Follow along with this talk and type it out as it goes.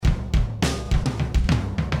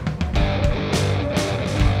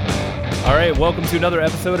All right, welcome to another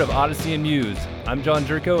episode of Odyssey and Muse. I'm John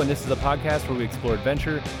Jerko, and this is a podcast where we explore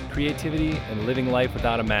adventure, creativity, and living life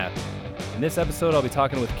without a map. In this episode, I'll be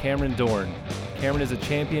talking with Cameron Dorn. Cameron is a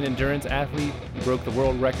champion endurance athlete who broke the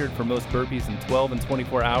world record for most burpees in 12 and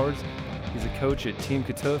 24 hours. He's a coach at Team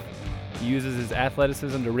Katouf. He uses his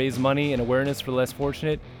athleticism to raise money and awareness for the less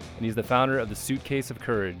fortunate, and he's the founder of the Suitcase of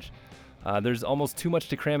Courage. There's almost too much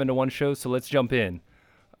to cram into one show, so let's jump in.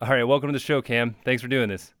 All right, welcome to the show, Cam. Thanks for doing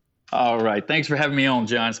this. All right. Thanks for having me on,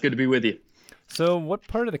 John. It's good to be with you. So what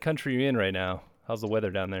part of the country are you in right now? How's the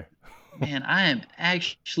weather down there? Man, I am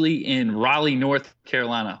actually in Raleigh, North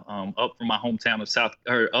Carolina, up from my hometown of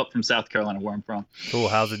up from South Carolina, where I'm from. Cool.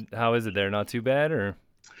 How is it there? Not too bad, or?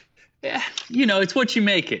 Yeah, it's what you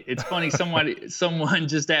make it. It's funny. Someone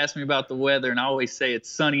just asked me about the weather, and I always say it's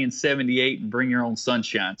sunny and 78 and bring your own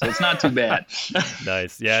sunshine. So it's not too bad.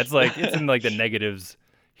 Nice. Yeah, it's in like the negatives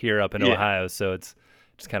here up in Ohio, so it's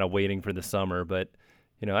just kind of waiting for the summer, but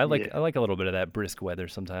I like a little bit of that brisk weather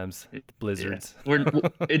sometimes. Blizzards. Yeah.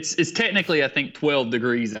 It's technically I think 12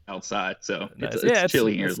 degrees outside, so it's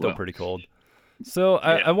chilly here as well. Still pretty cold. So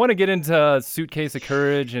I want to get into Suitcase of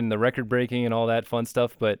Courage and the record breaking and all that fun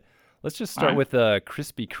stuff, but let's just start with the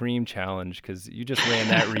Krispy Kreme challenge, because you just ran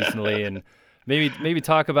that recently, and maybe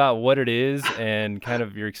talk about what it is and kind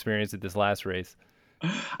of your experience at this last race.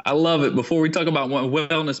 I love it. Before we talk about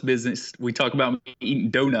wellness business, we talk about eating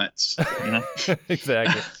donuts.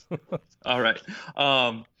 Exactly. All right.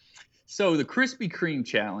 So the Krispy Kreme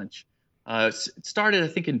challenge started, I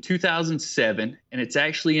think, in 2007, and it's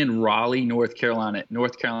actually in Raleigh, North Carolina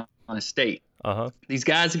State. These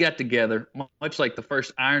guys got together, much like the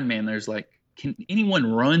first Ironman. There's like, can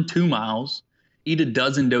anyone run 2 miles, eat a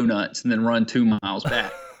dozen donuts, and then run 2 miles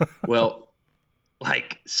back? Well,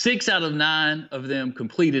 like 6 out of 9 of them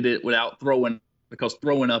completed it without throwing, because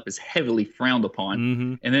throwing up is heavily frowned upon.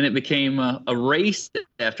 Mm-hmm. And then it became a race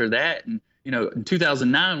after that. And, in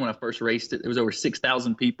 2009, when I first raced it, there was over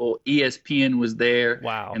 6,000 people. ESPN was there.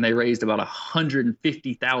 Wow. And they raised about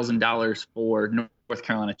 $150,000 for North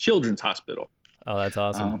Carolina Children's Hospital. Oh, that's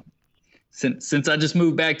awesome. Since I just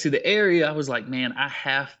moved back to the area, I was like, man, I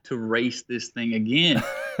have to race this thing again.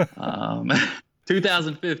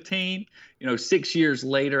 2015, 6 years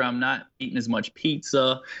later, I'm not eating as much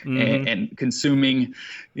pizza and consuming,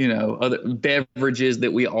 other beverages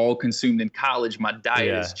that we all consumed in college. My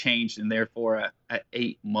diet has changed, and therefore I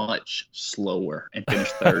ate much slower and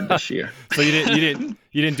finished third this year. So you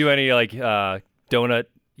didn't do any like donut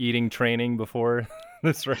eating training before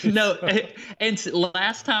this race? No, and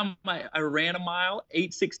last time I ran a mile,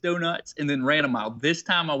 ate 6 donuts, and then ran a mile. This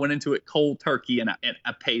time I went into it cold turkey, and I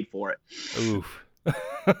paid for it. Oof.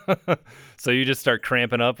 So you just start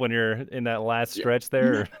cramping up when you're in that last stretch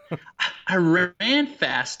there? I ran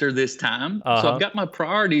faster this time, so I've got my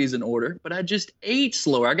priorities in order, but I just ate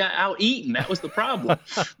slower. I got out-eaten. That was the problem.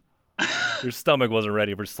 Your stomach wasn't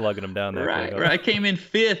ready for slugging them down there. Right. I came in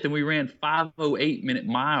 5th, and we ran 5:08-minute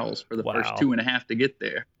miles for the first 2.5 to get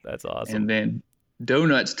there. That's awesome. And then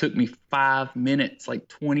donuts took me 5 minutes, like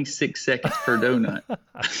 26 seconds per donut.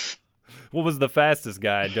 What was the fastest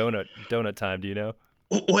guy donut time? Do you know?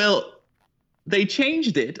 Well, they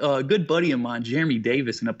changed it. A good buddy of mine, Jeremy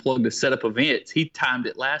Davis, and I plugged to Set Up Events. He timed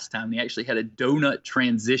it last time. He actually had a donut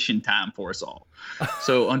transition time for us all.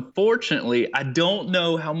 So unfortunately, I don't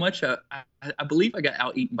know how much. I believe I got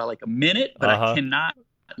out-eaten by like a minute, but I cannot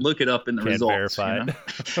look it up in the results. Can't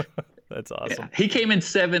verify it. That's awesome. Yeah. He came in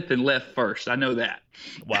 7th and left first. I know that.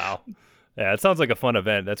 Wow. Yeah, it sounds like a fun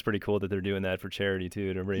event. That's pretty cool that they're doing that for charity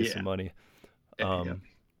too, to raise some money.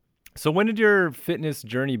 So when did your fitness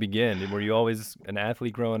journey begin? Were you always an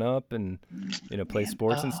athlete growing up and play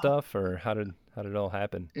sports and stuff, or how did it all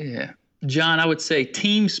happen? Yeah, John, I would say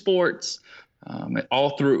team sports.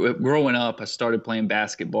 All through growing up, I started playing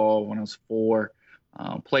basketball when I was 4.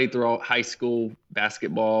 Played throughout high school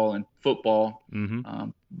basketball and football,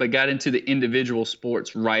 but got into the individual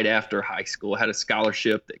sports right after high school. I had a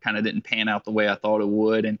scholarship that kind of didn't pan out the way I thought it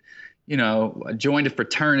would. And, I joined a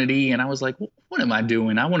fraternity, and I was like, what am I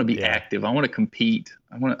doing? I want to be active. I want to compete.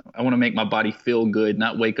 I want to make my body feel good,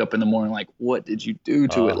 not wake up in the morning like, what did you do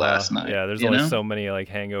to it last night? Yeah, there's only so many like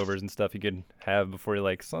hangovers and stuff you could have before you're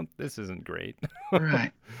like, this isn't great.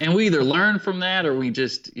 Right. And we either learn from that, or we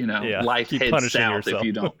just, life heads south if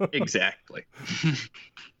you don't. Exactly.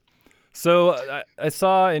 So I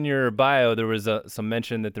saw in your bio there was some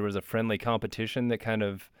mention that there was a friendly competition that kind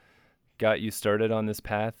of got you started on this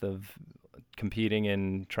path of competing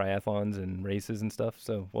in triathlons and races and stuff.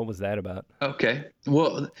 So what was that about? Okay.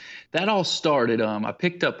 Well, that all started, I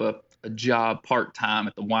picked up a job part-time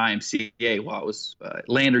at the YMCA while I was at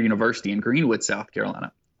Lander University in Greenwood, South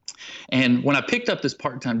Carolina. And when I picked up this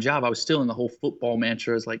part-time job, I was still in the whole football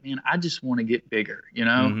mantra. I was like, man, I just want to get bigger.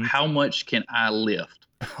 How much can I lift?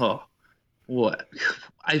 Oh, what?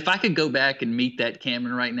 If I could go back and meet that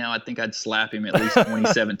Cameron right now, I think I'd slap him at least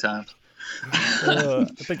 27 times. I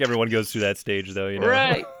think everyone goes through that stage, though.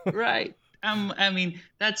 Right. I mean,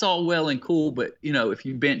 that's all well and cool, but if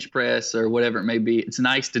you bench press or whatever it may be, it's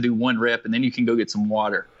nice to do one rep and then you can go get some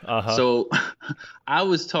water. So I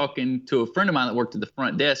was talking to a friend of mine that worked at the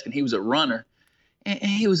front desk, and he was a runner, and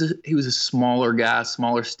he was a smaller guy,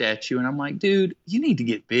 smaller statue, and I'm like, dude, you need to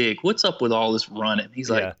get big. What's up with all this running? He's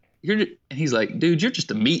like, he's like, dude, you're just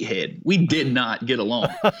a meathead. We did not get along.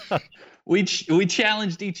 We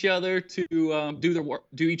challenged each other to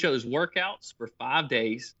do each other's workouts for 5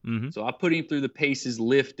 days. So I put him through the paces,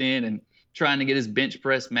 lifting and trying to get his bench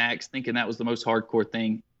press max, thinking that was the most hardcore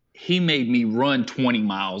thing. He made me run 20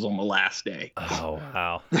 miles on the last day. Oh,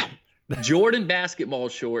 wow. Jordan basketball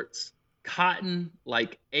shorts, cotton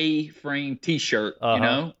like A-frame T-shirt,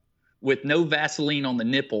 with no Vaseline on the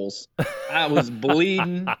nipples. I was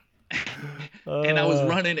bleeding. And I was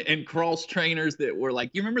running in cross trainers that were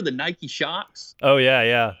like, you remember the Nike Shocks? Oh,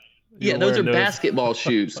 yeah. Yeah, those are basketball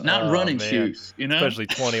shoes, not running shoes, Especially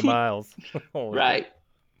 20 miles. Right.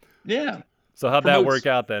 Yeah. So how'd that work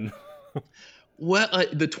out then? Well,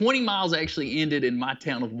 the 20 miles actually ended in my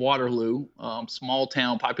town of Waterloo, small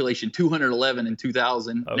town, population 211 in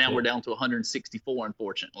 2000. Now cool. We're down to 164,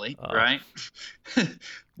 unfortunately, right?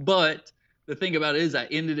 But the thing about it is I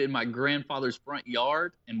ended in my grandfather's front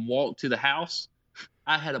yard and walked to the house.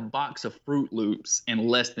 I had a box of Fruit Loops in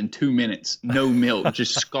less than 2 minutes. No milk,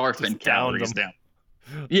 just scarfing calories down.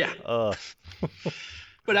 Yeah.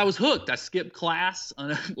 But I was hooked. I skipped class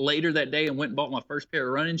later that day and went and bought my first pair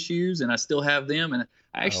of running shoes, and I still have them. And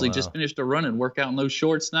I actually just finished a running workout in those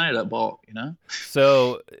shorts tonight I bought,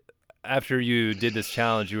 So after you did this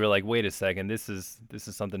challenge, you were like, wait a second, this is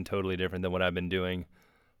something totally different than what I've been doing.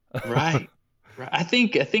 Right. I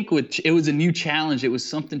think it was a new challenge. It was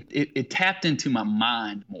something. It tapped into my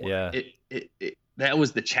mind more. Yeah. That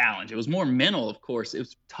was the challenge. It was more mental, of course. It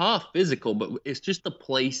was tough, physical, but it's just the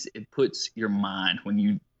place it puts your mind when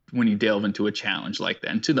you delve into a challenge like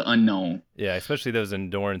that, into the unknown. Yeah, especially those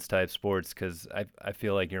endurance type sports, because I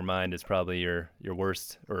feel like your mind is probably your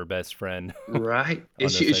worst or best friend. Right.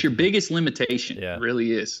 It's your biggest limitation. Yeah. It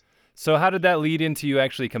really is. So how did that lead into you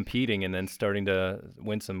actually competing and then starting to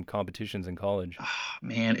win some competitions in college? Oh,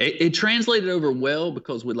 man, it translated over well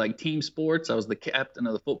because with like team sports, I was the captain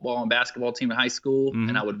of the football and basketball team in high school,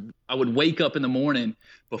 and I would wake up in the morning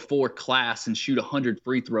before class and shoot 100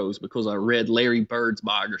 free throws because I read Larry Bird's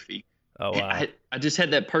biography. Oh wow! I just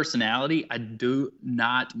had that personality. I do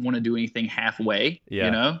not want to do anything halfway.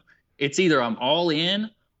 Yeah. It's either I'm all in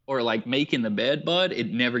or like making the bed, bud.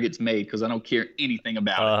 It never gets made because I don't care anything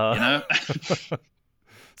about it.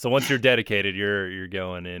 So once you're dedicated, you're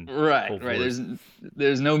going in. Right.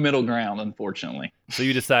 There's no middle ground, unfortunately. So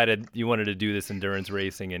you decided you wanted to do this endurance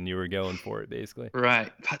racing, and you were going for it, basically.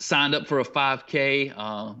 Right. Signed up for a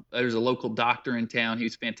 5K. There's a local doctor in town. He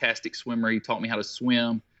was a fantastic swimmer. He taught me how to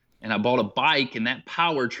swim. And I bought a bike, and that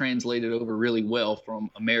power translated over really well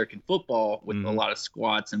from American football with a lot of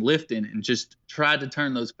squats and lifting, and just tried to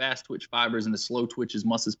turn those fast twitch fibers into slow twitch as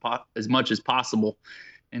much as possible.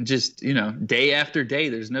 And just, day after day,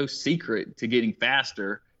 there's no secret to getting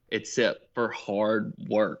faster except for hard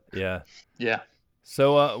work. Yeah. Yeah.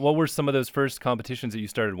 So what were some of those first competitions that you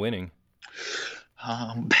started winning?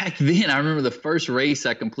 Back then, I remember the first race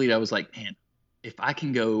I completed, I was like, man, if I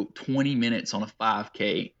can go 20 minutes on a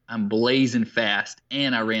 5K, I'm blazing fast,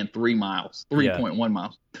 and I ran 3 miles, 3.1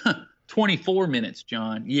 miles. 24 minutes,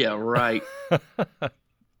 John. Yeah, right.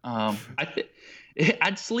 I'd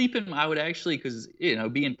sleep in. I would actually, because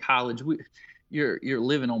be in college, you're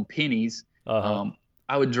living on pennies.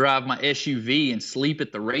 I would drive my SUV and sleep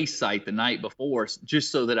at the race site the night before,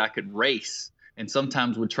 just so that I could race. And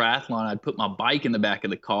sometimes with triathlon, I'd put my bike in the back of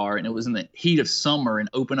the car, and it was in the heat of summer, and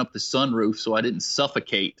open up the sunroof so I didn't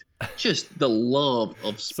suffocate. Just the love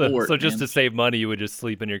of sport. So just to save money, you would just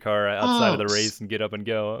sleep in your car outside of the race and get up and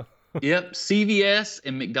go. Yep. CVS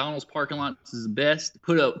and McDonald's parking lots is the best.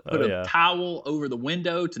 Put a towel over the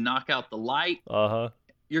window to knock out the light.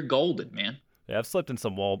 You're golden, man. Yeah, I've slept in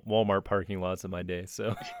some Walmart parking lots in my day,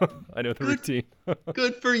 so I know the routine.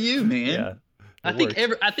 Good for you, man. Yeah. I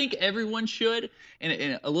think everyone should,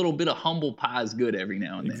 and a little bit of humble pie is good every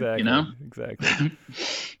now and then. Exactly.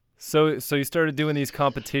 So you started doing these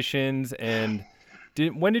competitions, and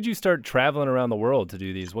when did you start traveling around the world to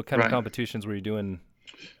do these? What kind of competitions were you doing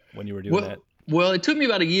when you were doing that? Well, it took me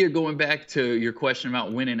about a year going back to your question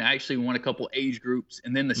about winning. I actually won a couple age groups,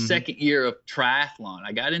 and then the second year of triathlon,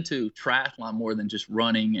 I got into triathlon more than just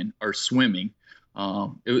running or swimming.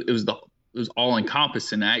 It was all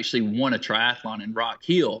encompassing. I actually won a triathlon in Rock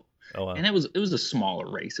Hill, and it was a smaller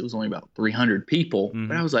race. It was only about 300 people,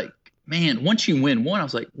 but I was like, man, once you win one, I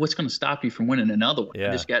was like, what's going to stop you from winning another one? Yeah.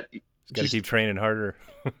 I just got to keep training harder,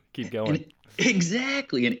 keep going.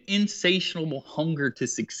 Exactly, an insatiable hunger to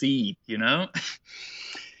succeed, you know.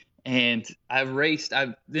 And I raced.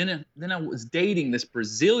 Then I was dating this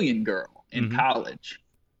Brazilian girl in college,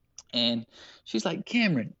 and she's like,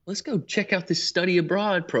 Cameron, let's go check out this study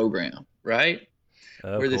abroad program, right?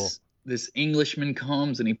 Where cool. this Englishman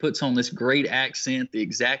comes and he puts on this great accent, the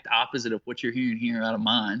exact opposite of what you're hearing here out of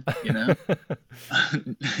mine, you know.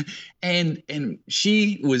 and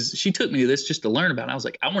she took me to this just to learn about it. I was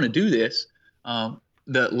like, I want to do this.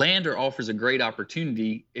 The Lander offers a great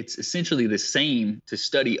opportunity. It's essentially the same to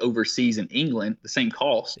study overseas in England, the same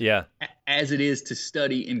cost, as it is to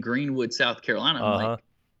study in Greenwood, South Carolina. I'm like,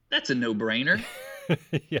 that's a no-brainer.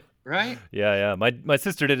 Yeah. Right? Yeah. My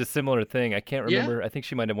sister did a similar thing. I can't remember. Yeah. I think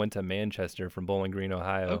she might have went to Manchester from Bowling Green,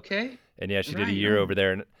 Ohio. Okay. And yeah, she did a year over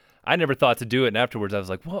there. And I never thought to do it. And afterwards, I was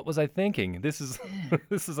like, what was I thinking? This is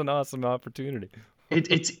an awesome opportunity.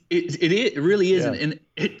 It really is, and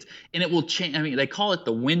it will change. I mean, they call it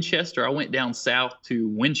the Winchester. I went down south to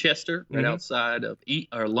Winchester, right outside of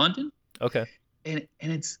London. Okay. And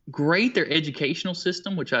it's great, their educational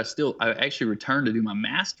system, which I actually returned to do my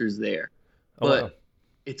master's there. But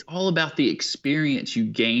it's all about the experience you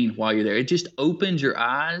gain while you're there. It just opens your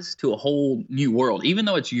eyes to a whole new world, even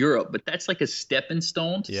though it's Europe. But that's like a stepping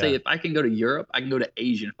stone to say, if I can go to Europe, I can go to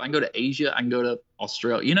Asia. If I can go to Asia, I can go to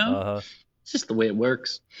Australia. You know, it's just the way it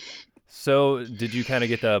works. So did you kind of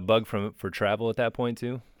get the bug for travel at that point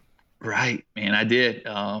too? Right, man, I did.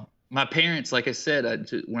 My parents, like I said,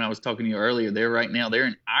 when I was talking to you earlier, they're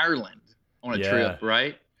in Ireland on a trip,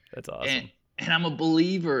 right? That's awesome. And I'm a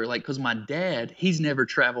believer, like, because my dad, he's never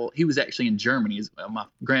traveled. He was actually in Germany. My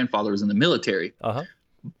grandfather was in the military.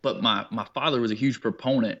 But my father was a huge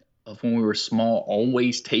proponent of, when we were small,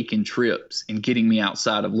 always taking trips and getting me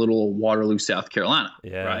outside of little Waterloo, South Carolina.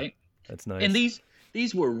 Yeah, right? That's nice. And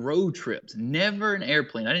these were road trips, never an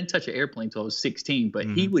airplane. I didn't touch an airplane until I was 16, but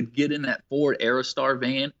he would get in that Ford Aerostar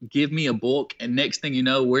van, give me a book, and next thing you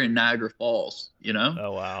know, we're in Niagara Falls, you know?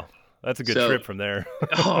 Oh, wow. That's a good trip from there.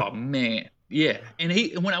 Oh, man. Yeah. And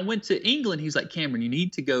when I went to England, he's like, Cameron, you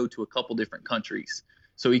need to go to a couple different countries.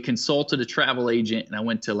 So he consulted a travel agent, and I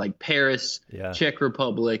went to like Paris, Czech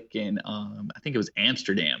Republic, and I think it was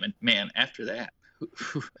Amsterdam. And man, after that,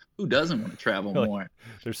 who doesn't want to travel more?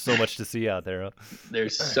 There's so much to see out there. Huh?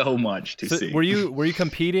 There's so much to see. Were you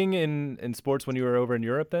competing in sports when you were over in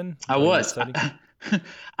Europe then? I was. I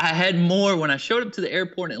had more. When I showed up to the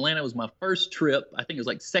airport in Atlanta, it was my first trip. I think it was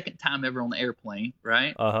like second time ever on the airplane,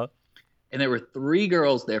 right? And there were 3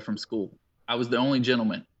 girls there from school. I was the only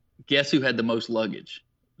gentleman. Guess who had the most luggage?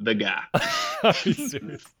 The guy. Are you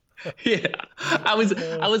serious? Yeah. I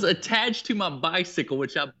was attached to my bicycle,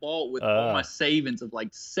 which I bought with all my savings of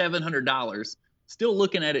like $700. Still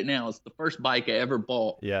looking at it now. It's the first bike I ever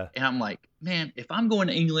bought. Yeah. And I'm like, man, if I'm going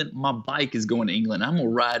to England, my bike is going to England. I'm going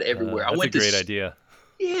to ride everywhere. That's a great idea.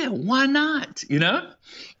 Yeah, why not? You know?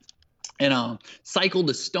 And cycled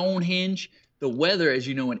to Stonehenge. The weather, as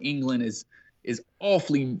you know, in England is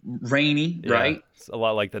awfully rainy, right? It's a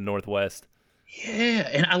lot like the Northwest. Yeah,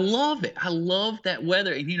 and I love it. I love that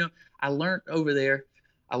weather. And, you know, I learned over there,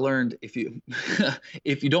 if you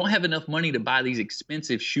if you don't have enough money to buy these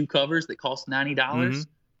expensive shoe covers that cost $90,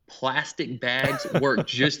 plastic bags work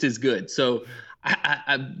just as good. So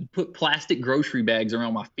I put plastic grocery bags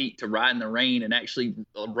around my feet to ride in the rain, and actually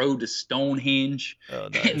rode to Stonehenge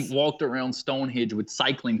and walked around Stonehenge with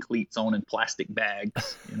cycling cleats on and plastic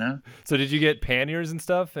bags, you know? So did you get panniers and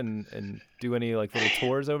stuff and do any like little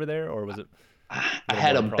tours over there, or was it? I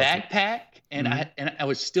had a backpack, and I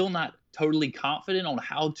was still not totally confident on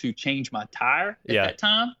how to change my tire at that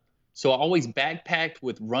time. So I always backpacked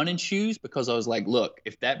with running shoes, because I was like, look,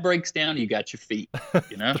 if that breaks down, you got your feet,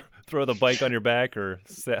 you know? Throw the bike on your back or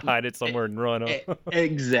hide it somewhere and run.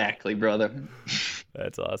 Exactly, brother.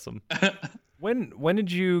 That's awesome. When did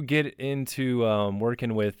you get into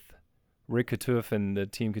working with Rick Katouf and the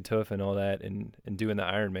Team Katouf and all that, and doing the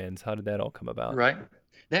Ironmans? How did that all come about? Right.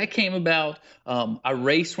 That came about. I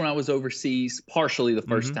raced when I was overseas, partially the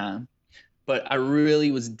first time. But I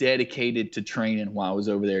really was dedicated to training while I was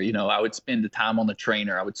over there. You know, I would spend the time on the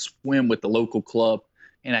trainer. I would swim with the local club.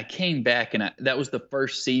 And I came back, and that was the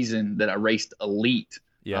first season that I raced elite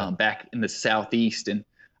back in the Southeast. And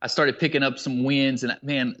I started picking up some wins, and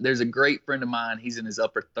man, there's a great friend of mine. He's in his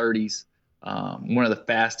upper 30s, one of the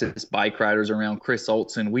fastest bike riders around, Chris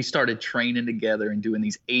Olson. We started training together and doing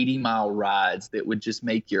these 80-mile rides that would just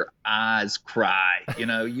make your eyes cry.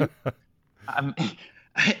 I'm,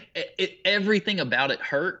 everything about it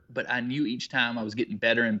hurt, but I knew each time I was getting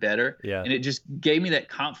better and better. Yeah. And it just gave me that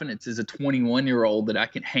confidence as a 21-year-old that I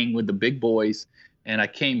can hang with the big boys. And I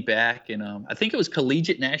came back, and I think it was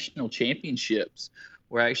collegiate national championships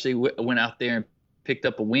where I actually went out there and picked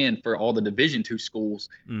up a win for all the Division II schools,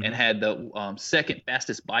 and had the second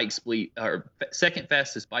fastest bike split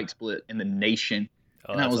in the nation.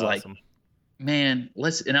 Oh, and I was awesome. like, man,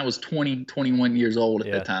 and I was 21 years old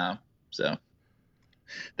at the time. So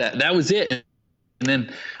that was it. And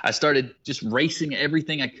then I started just racing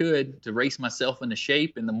everything I could to race myself into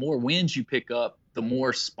shape. And the more wins you pick up, the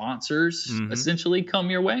more sponsors essentially come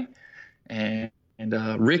your way. And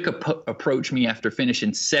Rick approached me after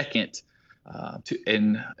finishing second at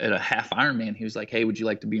a half Ironman. He was like, hey, would you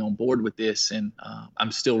like to be on board with this? And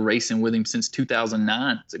I'm still racing with him since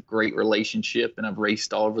 2009. It's a great relationship, and I've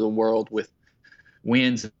raced all over the world with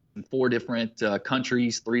wins in 4 different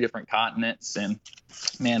countries, 3 different continents, and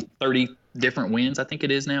man, 30 different wins I think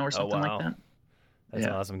it is now, or something like that. That's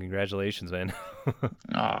awesome. Congratulations, man.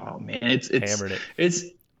 Oh man, it's hammered it.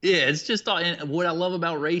 It's just and what I love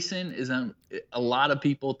about racing is a lot of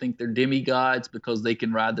people think they're demigods because they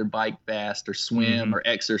can ride their bike fast or swim or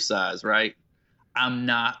exercise, right? I'm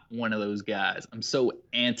not one of those guys. I'm so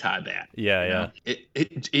anti that. Yeah.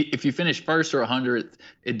 If you finish first or 100th,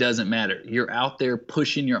 it doesn't matter. You're out there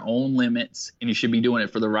pushing your own limits, and you should be doing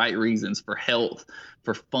it for the right reasons, for health,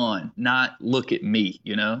 for fun, not look at me,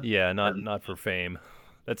 Yeah, not for fame.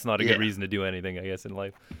 That's not a good reason to do anything, I guess, in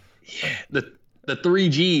life. Yeah. The 3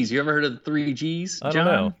 G's. You ever heard of the 3 G's, John? I don't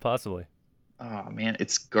know. Possibly. Oh, man.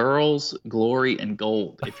 It's girls, glory, and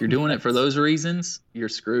gold. If you're doing it for those reasons, you're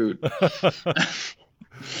screwed.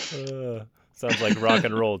 Sounds like rock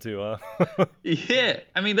and roll, too, huh? Yeah.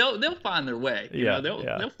 I mean, they'll find their way.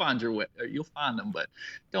 They'll find your way. You'll find them, but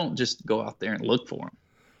don't just go out there and look for them.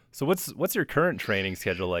 So what's your current training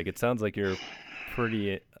schedule like? It sounds like you're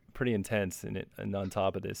pretty intense and on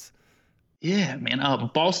top of this. Yeah, man.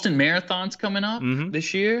 Boston Marathon's coming up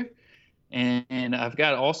this year, and I've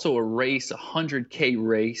got also a race, a 100K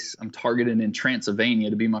race. I'm targeting in Transylvania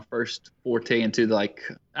to be my first forte into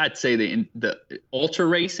I'd say the ultra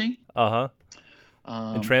racing.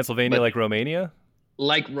 In Transylvania, like Romania.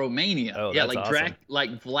 Like Romania. Oh, yeah, awesome.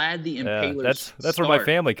 Like Vlad the Impaler's. That's where my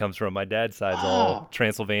family comes from. My dad's side's all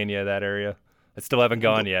Transylvania, that area. I still haven't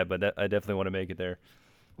gone yet, but I definitely want to make it there.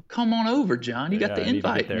 Come on over, John. You got the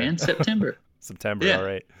invite, man. September. Yeah. All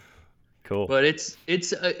right. Cool. But it's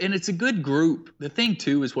a good group. The thing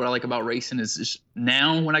too is what I like about racing is just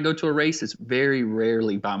now when I go to a race, it's very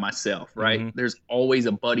rarely by myself, right? There's always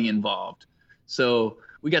a buddy involved. So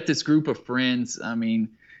we got this group of friends. I mean,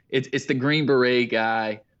 it's the Green Beret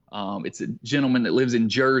guy. It's a gentleman that lives in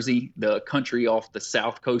Jersey, the country off the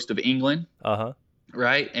south coast of England.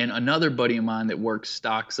 Right. And another buddy of mine that works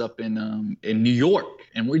stocks up in New York,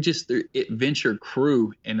 and we're just the adventure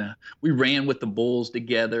crew. And we ran with the bulls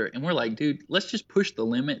together, and we're like, dude, let's just push the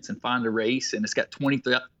limits and find a race. And it's got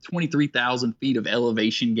 23,000 feet of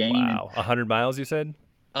elevation gain. Wow. 100 miles, you said?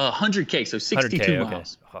 100K. So 62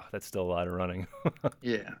 miles. Okay. Oh, that's still a lot of running.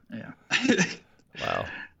 Yeah. Wow.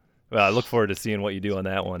 Well, I look forward to seeing what you do on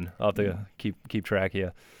that one. I'll have to keep track of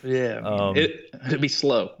you. Yeah, it'd be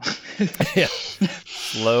slow. Yeah,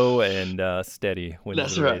 slow and steady.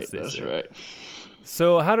 That's right. That's right.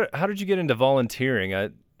 So how did you get into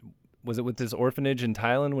volunteering? Was it with this orphanage in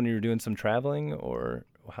Thailand when you were doing some traveling, or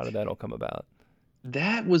how did that all come about?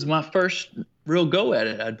 That was my first real go at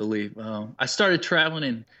it, I believe. I started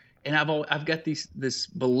traveling and I've got this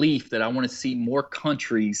belief that I want to see more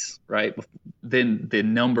countries, right, than the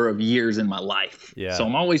number of years in my life. Yeah. So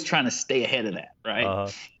I'm always trying to stay ahead of that,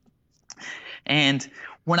 right? And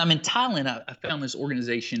when I'm in Thailand, I found this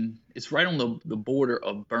organization. It's right on the border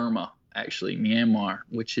of Burma, actually, Myanmar,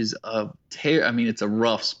 which is it's a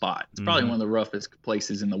rough spot. It's probably one of the roughest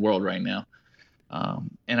places in the world right now.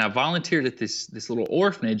 And I volunteered at this little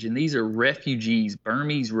orphanage, and these are refugees,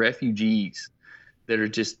 Burmese refugees that are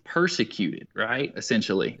just persecuted, right?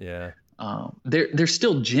 Essentially. Yeah. There's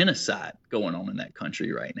still genocide going on in that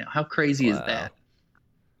country right now. How crazy is that?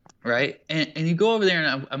 Right. And you go over there,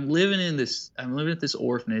 and I'm living at this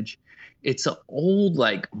orphanage. It's an old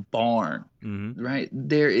barn, right?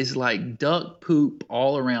 There is duck poop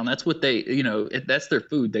all around. That's what that's their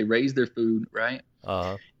food. They raise their food, right?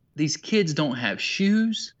 These kids don't have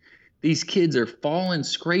shoes. These kids are falling,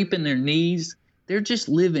 scraping their knees. they're just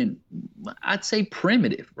living, I'd say,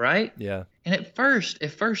 primitive, right? Yeah. And at first,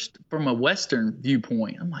 from a Western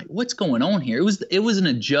viewpoint, I'm like, what's going on here? It was an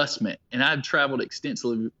adjustment, and I've traveled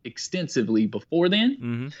extensively before then.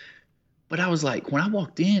 Mm-hmm. But I was like, when I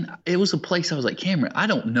walked in, it was a place I was like, Cameron, I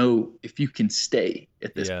don't know if you can stay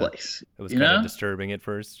at this place. It was kind of disturbing at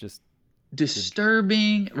first, just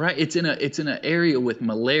disturbing, right? It's in an area with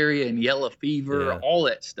malaria and yellow fever, all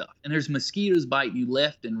that stuff. and there's mosquitoes biting you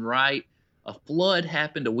left and right. A flood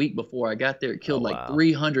happened a week before I got there. It killed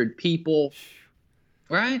 300 people,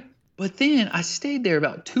 right? But then I stayed there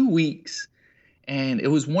about 2 weeks, and it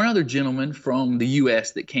was one other gentleman from the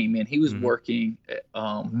U.S. that came in. He was working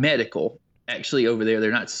medical, actually, over there.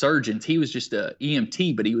 They're not surgeons. He was just a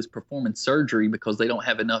EMT, but he was performing surgery because they don't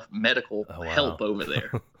have enough medical help over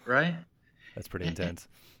there, right? That's pretty intense.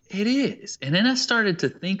 It is. And then I started to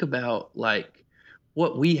think about, like,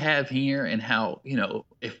 what we have here and how,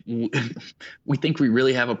 if we think we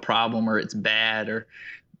really have a problem or it's bad, or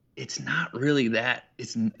it's not really that.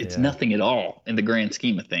 It's nothing at all in the grand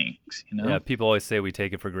scheme of things, Yeah, people always say we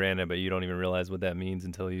take it for granted, but you don't even realize what that means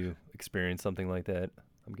until you experience something like that,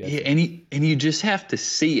 I'm guessing. Yeah, and you just have to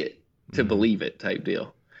see it to believe it, type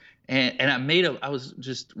deal. And I was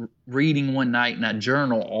just reading one night, and I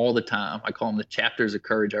journal all the time. I call them the chapters of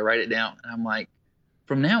courage. I write it down, and I'm like,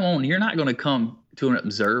 from now on, you're not going to come to an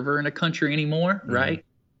observer in a country anymore, right?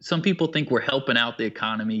 Some people think we're helping out the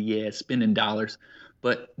economy, spending dollars.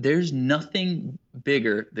 But there's nothing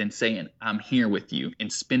bigger than saying, I'm here with you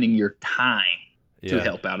and spending your time to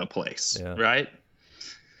help out a place, right?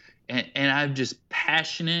 And I'm just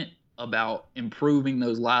passionate about improving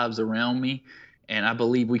those lives around me. And I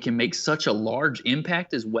believe we can make such a large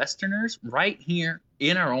impact as Westerners right here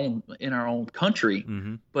in our own country.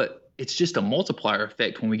 But it's just a multiplier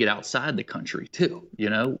effect when we get outside the country too.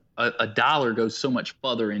 A dollar goes so much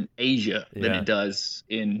further in Asia than it does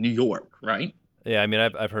in New York, right? Yeah, I mean,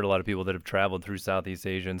 I've heard a lot of people that have traveled through Southeast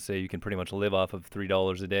Asia and say you can pretty much live off of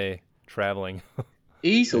 $3 a day traveling.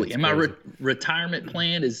 Easily. And my retirement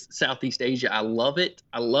plan is Southeast Asia. I love it.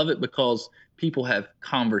 I love it because people have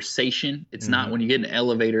conversation. It's not when you get in an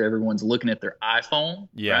elevator, everyone's looking at their iPhone.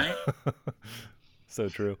 Yeah. Right? So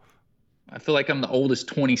true. I feel like I'm the oldest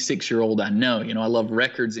 26-year-old I know. I love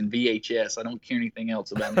records and VHS. I don't care anything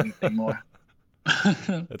else about anything more.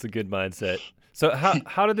 That's a good mindset. So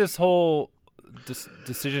how did this whole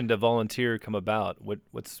decision to volunteer come about?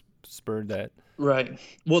 What's spurred that? Right.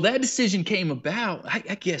 Well, that decision came about,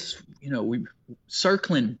 I guess, we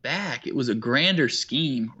circling back, it was a grander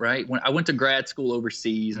scheme, right? When I went to grad school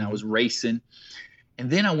overseas and I was racing, and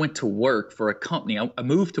then I went to work for a company. I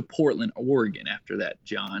moved to Portland, Oregon after that,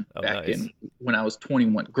 John, when I was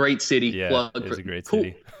 21. Great city. Yeah, it's a great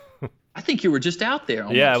city. I think you were just out there.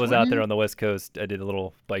 Almost, I was out there on the West Coast. I did a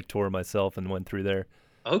little bike tour myself and went through there.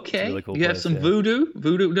 Okay. Really cool you have some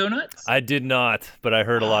voodoo donuts? I did not, but I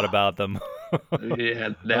heard a lot about them. Yeah,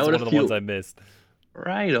 that was one of the ones I missed.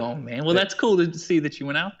 Right on, man. Well, that's cool to see that you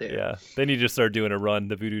went out there. Yeah. Then you just start doing a run,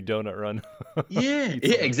 the Voodoo Donut Run. Yeah,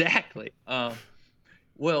 exactly.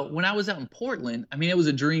 Well, when I was out in Portland, I mean, it was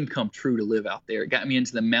a dream come true to live out there. It got me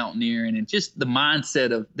into the mountaineering and just the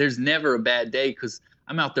mindset of there's never a bad day because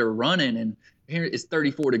I'm out there running and here it's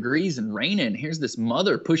 34 degrees and raining. Here's this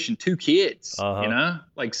mother pushing 2 kids,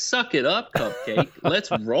 like suck it up, Cupcake.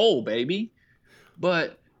 Let's roll, baby.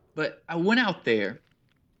 But I went out there,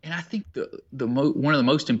 and I think one of the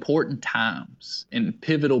most important times and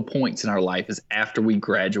pivotal points in our life is after we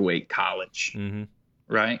graduate college,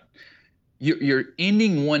 right? You're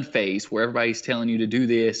ending one phase where everybody's telling you to do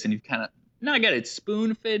this, and you've kind of not got it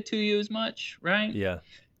spoon-fed to you as much, right? Yeah.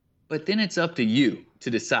 But then it's up to you to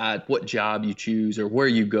decide what job you choose or where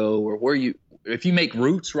you go or if you make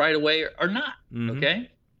roots right away or not. Okay.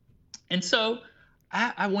 And so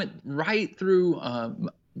I went right through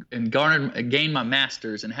and gained my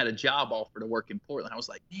master's and had a job offer to work in Portland. I was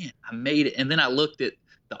like, man, I made it. And then I looked at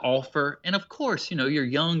the offer. And of course, you're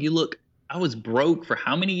young. I was broke for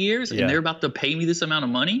how many years? And they're about to pay me this amount of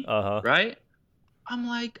money. Right. I'm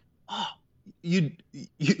like, oh,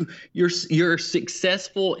 you're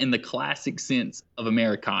successful in the classic sense of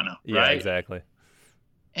Americana, right? Yeah, exactly.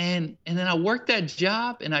 And then I worked that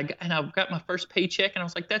job and I got my first paycheck and I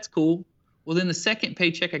was like, that's cool. Well, then the second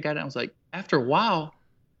paycheck I got, I was like, after a while,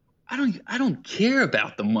 I don't care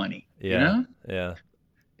about the money. Yeah.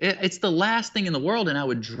 It's the last thing in the world. And I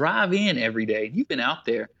would drive in every day. You've been out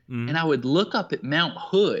there, and I would look up at Mount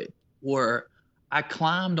Hood where I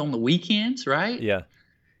climbed on the weekends, right? Yeah.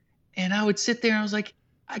 And I would sit there and I was like,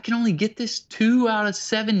 I can only get this 2 out of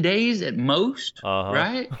 7 days at most,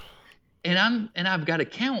 right? And I've got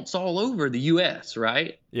accounts all over the U.S.,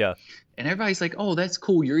 right? Yeah. And everybody's like, oh, that's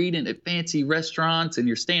cool. You're eating at fancy restaurants and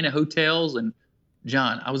you're staying at hotels. And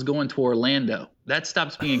John, I was going to Orlando. That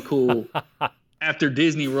stops being cool after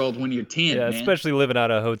Disney World when you're 10, Yeah, man. especially living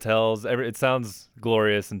out of hotels. It sounds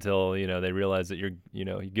glorious until, they realize that you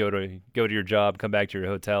go to your job, come back to your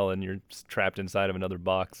hotel, and you're trapped inside of another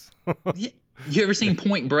box. Yeah. You ever seen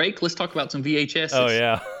Point Break? Let's talk about some VHSs. Oh,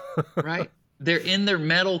 yeah. Right? They're in their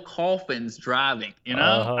metal coffins driving,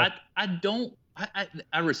 Uh-huh.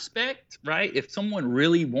 I respect, right? If someone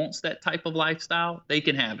really wants that type of lifestyle, they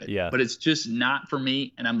can have it. Yeah. But it's just not for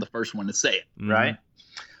me, and I'm the first one to say it, Mhm. right?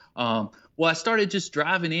 Well, I started just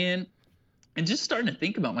driving in and just starting to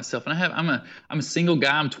think about myself. And I'm a single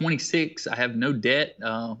guy. I'm 26. I have no debt.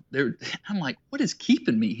 I'm like, what is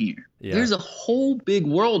keeping me here? Yeah. There's a whole big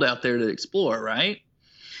world out there to explore, right?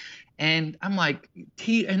 And I'm like,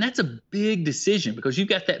 and that's a big decision because you've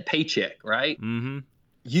got that paycheck, right? Mm-hmm.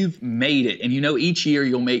 You've made it, and each year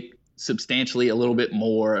you'll make substantially a little bit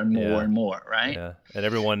more and more Yeah. and more, right? Yeah. And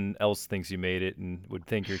everyone else thinks you made it and would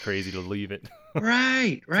think you're crazy to leave it.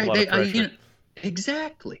 Right. a lot of pressure.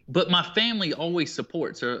 Exactly. But my family always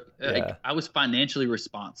supports. Yeah. I was financially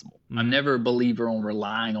responsible. Mhm. I'm never a believer on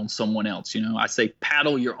relying on someone else. I say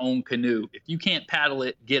paddle your own canoe. If you can't paddle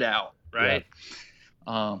it, get out. Right.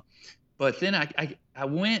 But then I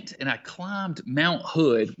went and I climbed Mount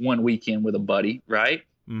Hood one weekend with a buddy. Right.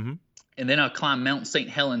 Mm-hmm. And then I climbed Mount St.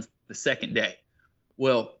 Helens the second day.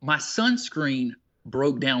 Well, my sunscreen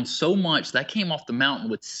broke down so much that I came off the mountain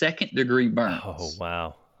with 2nd-degree burns. Oh,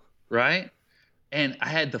 wow. Right? And I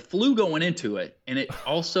had the flu going into it. And it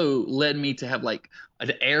also led me to have like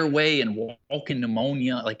an airway and walking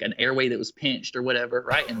pneumonia, like an airway that was pinched or whatever,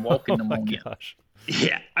 right? And walking pneumonia. Gosh.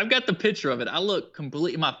 Yeah, I've got the picture of it. I look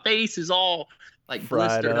completely, my face is all like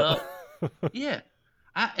Fried blistered up. Yeah.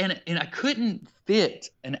 I couldn't fit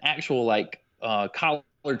an actual like collared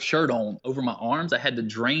shirt on over my arms. I had to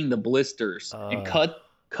drain the blisters and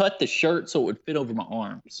cut the shirt so it would fit over my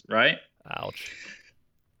arms, right? Ouch.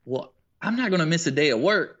 Well, I'm not going to miss a day of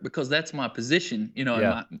work because that's my position,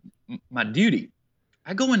 Yeah. and my duty.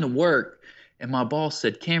 I go into work and my boss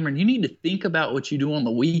said, Cameron, you need to think about what you do on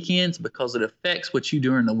the weekends because it affects what you do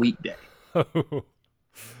during the weekday.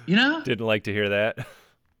 Didn't like to hear that.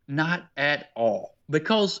 Not at all.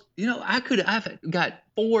 Because, I've got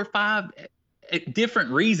 4 or 5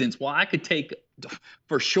 different reasons why I could take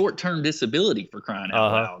for short-term disability for crying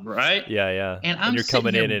out loud, right? Yeah. And you're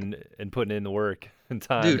coming sitting in and putting in the work and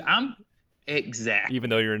time. Dude, exactly. Even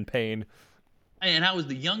though you're in pain. And I was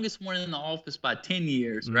the youngest one in the office by 10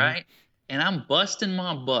 years, Mhm. right? And I'm busting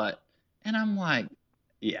my butt. And I'm like,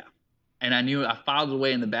 yeah. And I filed it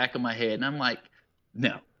away in the back of my head. And I'm like,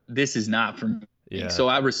 no, this is not for me. Yeah. So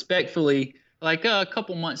I respectfully, like a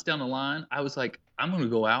couple months down the line, I was like, I'm going to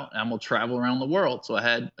go out and I'm going to travel around the world. So I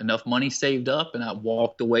had enough money saved up and I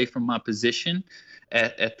walked away from my position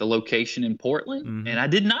at the location in Portland. Mhm. And I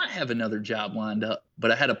did not have another job lined up, but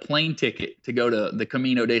I had a plane ticket to go to the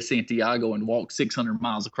Camino de Santiago and walk 600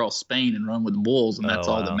 miles across Spain and run with the bulls. And that's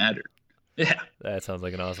all that wow. mattered. Yeah. That sounds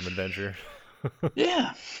like an awesome adventure.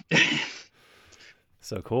 Yeah.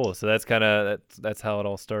 So cool. So that's that's how it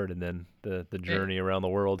all started then, the journey around the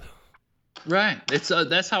world. Right.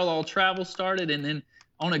 That's how all travel started. And then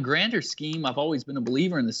on a grander scheme, I've always been a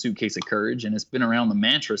believer in the suitcase of courage, and it's been around the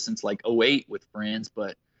mantra since like 2008 with friends.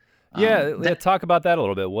 But Talk about that a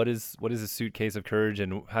little bit. What is a suitcase of courage,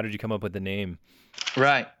 and how did you come up with the name?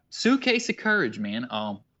 Right. Suitcase of courage, man.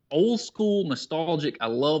 Old school, nostalgic. I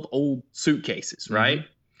love old suitcases, right? Mhm.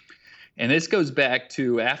 And this goes back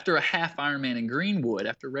to after a half Ironman in Greenwood,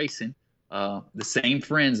 after racing, the same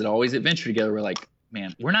friends that always adventure together were like,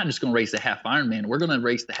 man, we're not just going to race the half Ironman. We're going to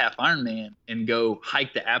race the half Ironman and go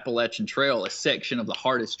hike the Appalachian Trail, a section of the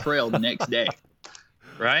hardest trail the next day.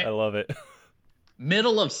 Right? I love it.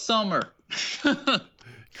 Middle of summer.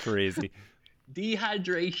 Crazy.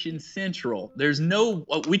 Dehydration central.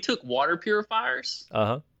 We took water purifiers.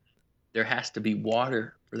 Uh-huh. There has to be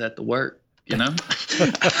water for that to work,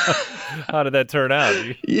 How did that turn out?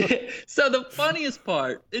 Yeah. So the funniest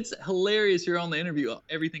part, it's hilarious. You're on the interview.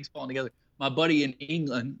 Everything's falling together. My buddy in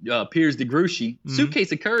England, Piers de Gruchy,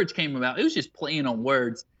 Suitcase of Courage came about. It was just playing on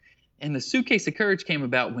words. And the Suitcase of Courage came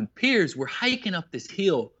about when Piers were hiking up this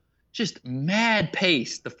hill, just mad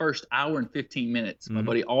pace the first hour and 15 minutes. My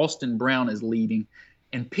buddy Austin Brown is leading.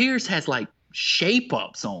 And Piers has like shape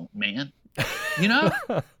ups on, man.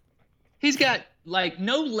 He's got like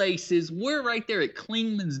no laces. We're right there at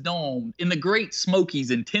Clingman's Dome in the Great Smokies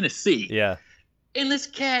in Tennessee. Yeah. And this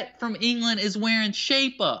cat from England is wearing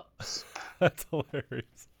shape ups. That's hilarious.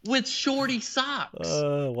 With shorty socks.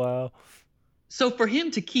 Wow. So for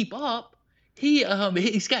him to keep up,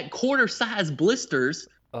 He's got quarter-size blisters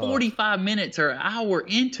 45 minutes or an hour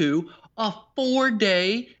into a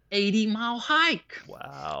 4-day 80-mile hike.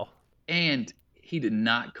 Wow. And he did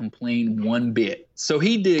not complain one bit. So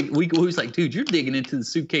we was like, dude, you're digging into the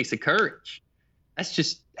suitcase of courage. That's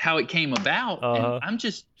just how it came about. And I'm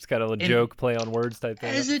just kind of a joke, play on words type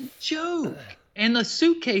thing. As a joke. And the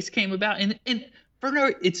suitcase came about, and for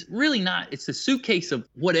no, it's really not. It's the suitcase of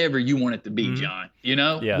whatever you want it to be, John. You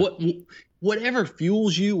know, whatever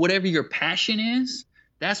fuels you, whatever your passion is,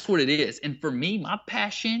 that's what it is. And for me, my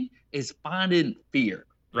passion is finding fear.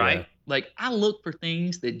 Right? Yeah. Like I look for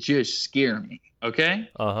things that just scare me. Okay.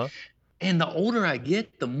 And the older I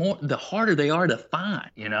get, the harder they are to find.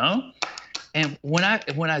 You know. And when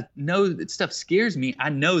I know that stuff scares me, I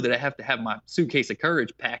know that I have to have my suitcase of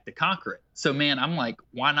courage packed to conquer it. So, man, I'm like,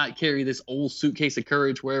 why not carry this old suitcase of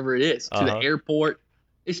courage wherever it is, to the airport?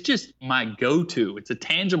 It's just my go-to. It's a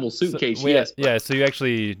tangible suitcase. So, yeah. So you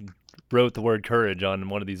actually wrote the word courage on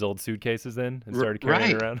one of these old suitcases then and started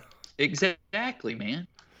carrying it around? Exactly, man.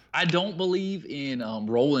 I don't believe in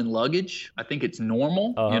rolling luggage. I think it's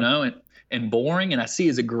normal, you know, and boring, and I see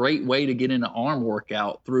it as a great way to get in an arm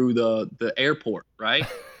workout through the airport, right?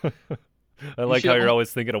 I like how you're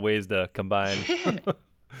always thinking of ways to combine. Yeah.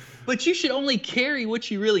 But you should only carry what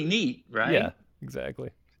you really need, right? Yeah, exactly.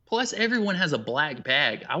 Plus, everyone has a black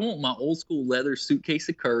bag. I want my old school leather suitcase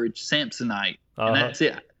of courage, Samsonite, and that's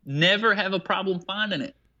it. Never have a problem finding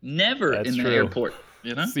it. Never in the airport,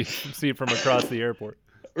 you know? See it from across the airport.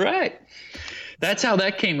 Right. That's how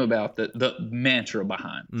that came about, the mantra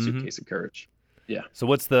behind Suitcase of Courage. Yeah. So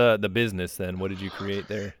what's the business then? What did you create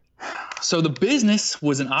there? So the business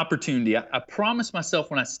was an opportunity. I promised myself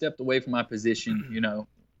when I stepped away from my position, you know,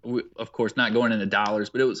 of course, not going into dollars,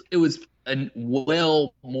 but it was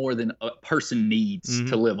well more than a person needs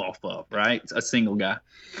to live off of, right? A single guy.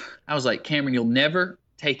 I was like, Cameron, you'll never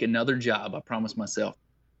take another job. I promised myself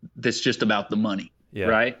that's just about the money,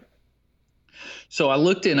 right? So I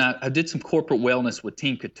looked and I did some corporate wellness with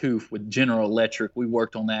Team Katouf with General Electric. We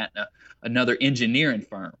worked on that, another engineering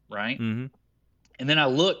firm, right? And then I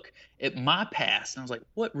look at my past and I was like,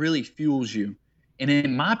 what really fuels you? And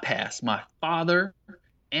in my past, my father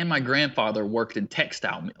and my grandfather worked in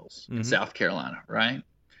textile mills in South Carolina, right?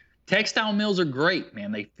 Textile mills are great,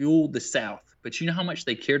 man. They fueled the South. But you know how much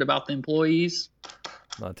they cared about the employees?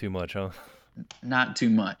 Not too much, huh? Not too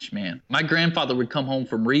much, man. My grandfather would come home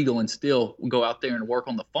from Regal and still go out there and work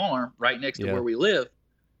on the farm right next to where we live.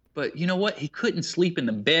 But you know what? He couldn't sleep in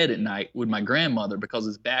the bed at night with my grandmother because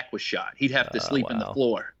his back was shot. He'd have to sleep in the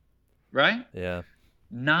floor, right? Yeah.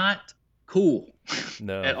 Not cool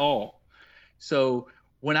no. at all. So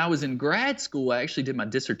when I was in grad school, I actually did my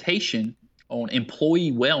dissertation on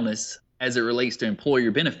employee wellness as it relates to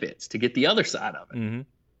employer benefits to get the other side of it.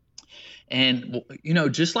 And, you know,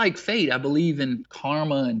 just like fate, I believe in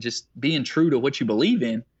karma and just being true to what you believe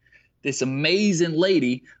in. This amazing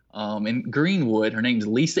lady in Greenwood, her name's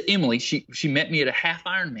Lisa Emily. She met me at a half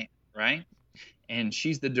Ironman, right? And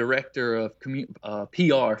she's the director of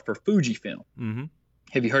PR for Fujifilm.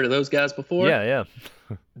 Have you heard of those guys before? Yeah.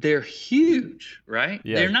 They're huge, right?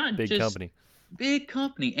 Yeah, they're not big just company. Big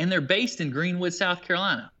company. And they're based in Greenwood, South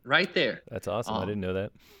Carolina, right there. That's awesome. I didn't know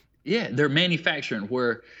that. Yeah, they're manufacturing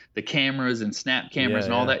where the cameras and snap cameras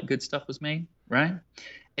and all that good stuff was made, right?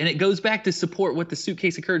 And it goes back to support what the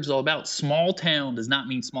Suitcase of Courage is all about. Small town does not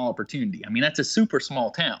mean small opportunity. I mean, that's a super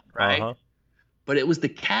small town, right? But it was the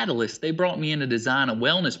catalyst. They brought me in to design a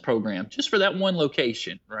wellness program just for that one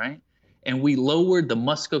location, right? And we lowered the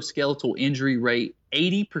musculoskeletal injury rate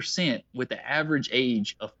 80% with the average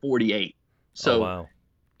age of 48. So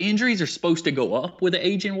injuries are supposed to go up with the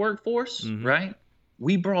aging workforce, right?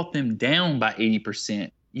 We brought them down by 80%.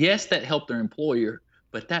 Yes, that helped their employer,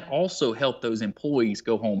 but that also helped those employees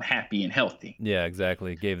go home happy and healthy. Yeah,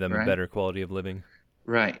 exactly. Gave them a better quality of living.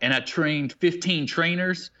 Right. And I trained 15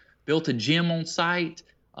 trainers, built a gym on site.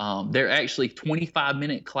 They're actually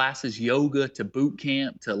 25-minute classes, yoga to boot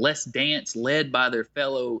camp to Let's Dance, led by their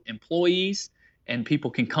fellow employees. And people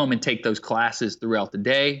can come and take those classes throughout the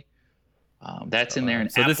day. That's in there.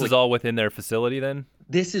 So this is all within their facility then?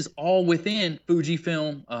 This is all within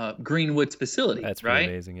Fujifilm Greenwood's facility. That's pretty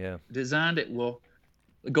amazing, yeah. Designed it. Well,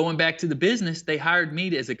 going back to the business, they hired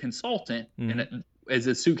me as a consultant and as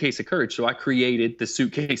a Suitcase of Courage. So I created the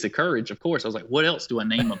Suitcase of Courage. Of course, I was like, what else do I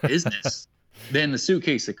name a business than the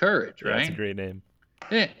Suitcase of Courage, right? That's a great name.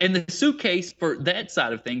 Yeah, and the suitcase for that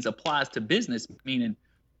side of things applies to business, meaning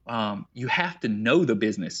you have to know the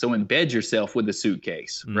business. So embed yourself with the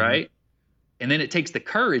suitcase, right? And then it takes the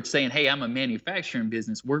courage saying, hey, I'm a manufacturing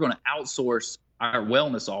business. We're going to outsource our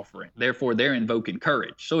wellness offering. Therefore, they're invoking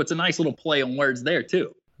courage. So it's a nice little play on words there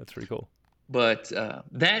too. That's pretty cool. But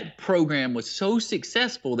that program was so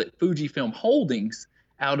successful that Fujifilm Holdings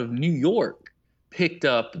out of New York picked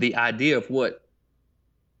up the idea of what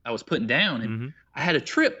I was putting down, and I had a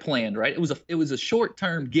trip planned. Right, it was a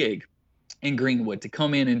short-term gig in Greenwood to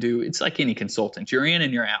come in and do. It's like any consultant, you're in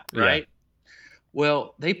and you're out, right? Yeah.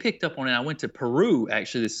 Well, they picked up on it. I went to Peru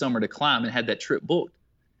actually this summer to climb and had that trip booked.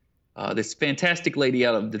 This fantastic lady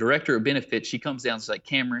out of the director of benefits, she comes down and she's like,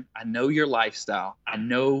 Cameron, I know your lifestyle. I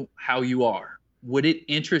know how you are. Would it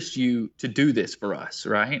interest you to do this for us,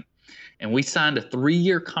 right? And we signed a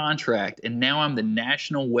 3-year contract, and now I'm the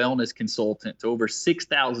national wellness consultant to over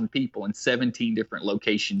 6,000 people in 17 different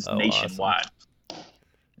locations nationwide. Awesome.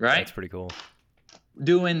 Right? That's pretty cool.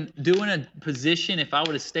 Doing a position, if I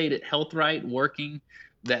would have stayed at HealthRight working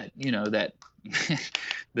that, that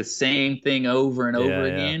the same thing over and over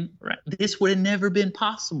again, right? This would have never been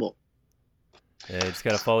possible. Yeah, you just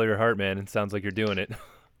got to follow your heart, man. It sounds like you're doing it.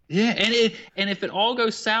 Yeah, and if it all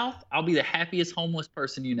goes south, I'll be the happiest homeless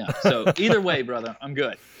person you know. So either way, brother, I'm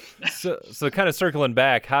good. So kind of circling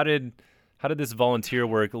back, how did this volunteer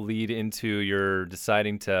work lead into your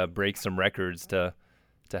deciding to break some records to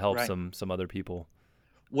help some other people?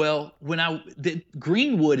 Well,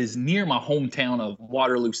 Greenwood is near my hometown of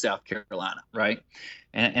Waterloo, South Carolina, right?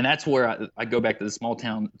 And that's where I go back to the small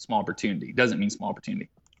town, small opportunity. Doesn't mean small opportunity.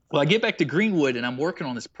 Well, I get back to Greenwood and I'm working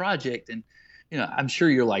on this project, and I'm sure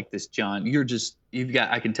you're like this, John.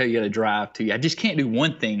 I can tell you got to drive to you. I just can't do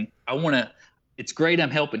one thing. It's great I'm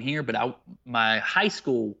helping here, but my high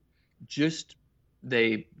school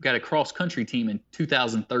they got a cross country team in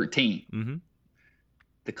 2013. Mm-hmm.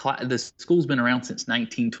 The school's been around since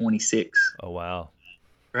 1926. Oh, wow.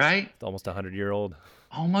 Right? It's almost 100-year-old.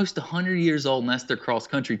 Almost 100 years old, and that's their cross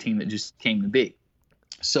country team that just came to be.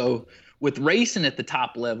 So with racing at the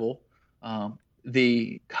top level,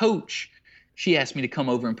 the coach, she asked me to come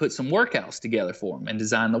over and put some workouts together for them and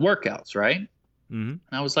design the workouts, right? Mm-hmm. And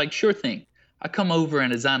I was like, sure thing. I come over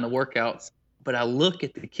and design the workouts, but I look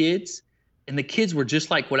at the kids, and the kids were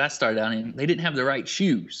just like what I started out in. They didn't have the right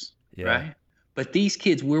shoes, right? But these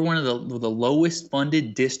kids, we're one of the lowest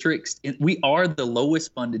funded districts. We are the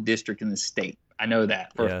lowest funded district in the state. I know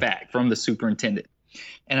that for a fact from the superintendent.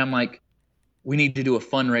 And I'm like, we need to do a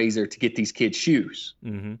fundraiser to get these kids shoes.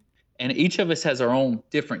 Mm-hmm. And each of us has our own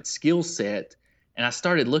different skill set. And I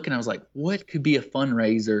started looking, I was like, what could be a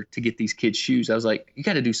fundraiser to get these kids shoes? I was like, you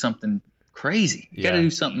got to do something crazy. You got to do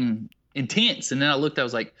something intense. And then I looked, I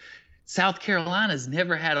was like, South Carolina's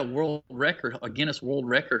never had a Guinness World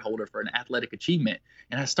Record holder for an athletic achievement.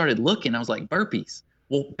 And I started looking, I was like, burpees.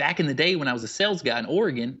 Well, back in the day when I was a sales guy in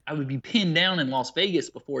Oregon, I would be pinned down in Las Vegas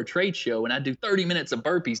before a trade show, and I'd do 30 minutes of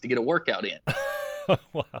burpees to get a workout in.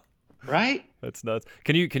 Wow. Right? That's nuts.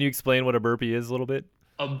 Can you explain what a burpee is a little bit?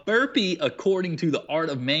 A burpee, according to the art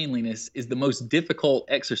of manliness, is the most difficult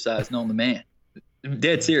exercise known to man.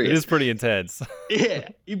 Dead serious. It is pretty intense. Yeah.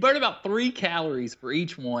 You burn about 3 calories for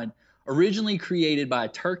each one. Originally created by a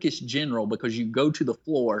Turkish general, because you go to the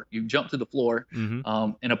floor, you jump to the floor in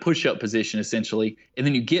a push-up position, essentially, and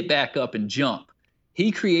then you get back up and jump.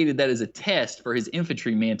 He created that as a test for his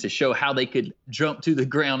infantrymen to show how they could jump to the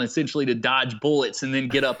ground, essentially to dodge bullets and then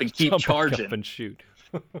get up and keep charging. Up and shoot.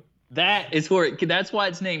 That's why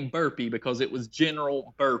it's named burpee, because it was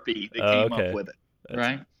General Burpee that came up with it,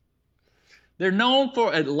 right? They're known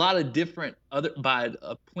for a lot of different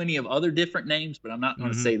plenty of other different names, but I'm not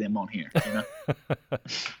going to say them on here.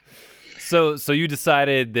 So you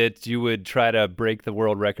decided that you would try to break the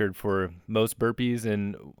world record for most burpees,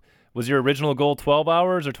 and was your original goal 12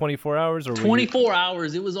 hours or 24 hours? Or 24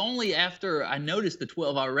 hours. It was only after I noticed the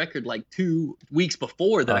 12-hour record like 2 weeks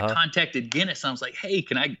before that I contacted Guinness. And I was like, hey,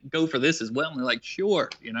 can I go for this as well? And they're like,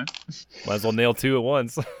 sure, Might as well nail 2 at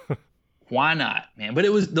once. Why not, man? But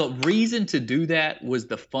it was the reason to do that was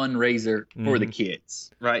the fundraiser for the kids,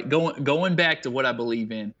 right? Going back to what I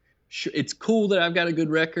believe in. It's cool that I've got a good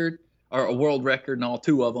record or a world record and all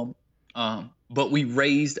 2 of them. But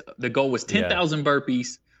the goal was 10,000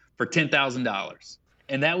 burpees for $10,000.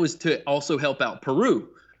 And that was to also help out Peru.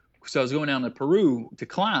 So I was going down to Peru to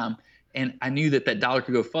climb, and I knew that dollar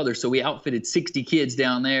could go further. So we outfitted 60 kids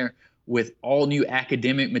down there with all new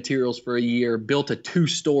academic materials for a year, built a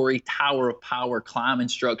 2-story Tower of Power climbing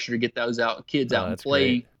structure to get kids out and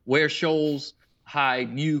playing, wear Scholl's high,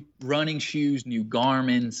 new running shoes, new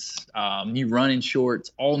Garmin's, new running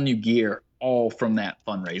shorts, all new gear, all from that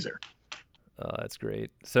fundraiser. Oh, that's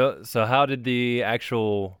great. So how did the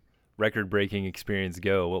actual record-breaking experience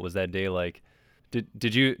go? What was that day like?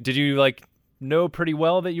 Did you like know pretty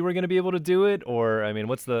well that you were going to be able to do it? Or, I mean,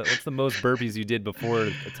 what's the most burpees you did before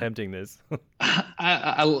attempting this?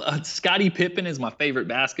 Scottie Pippen is my favorite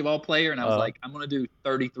basketball player, and I was like, I'm going to do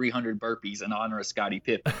 3,300 burpees in honor of Scottie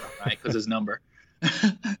Pippen, right? Because his number.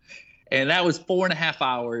 And that was 4.5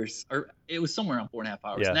 hours, or it was somewhere around 4.5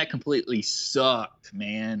 hours. Yeah. And that completely sucked,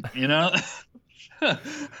 man. You know?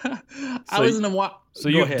 So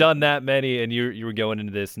you've done that many, and you were going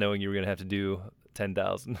into this knowing you were going to have to do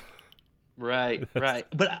 10,000. Right.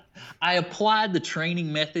 But I applied the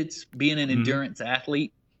training methods, being an endurance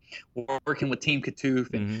athlete, working with Team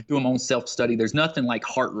Katouf and doing my own self-study. There's nothing like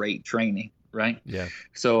heart rate training, right? Yeah.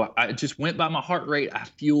 So I just went by my heart rate. I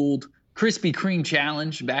fueled Krispy Kreme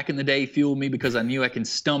challenge back in the day, fueled me because I knew I can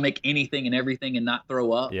stomach anything and everything and not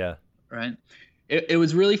throw up. Yeah. Right. It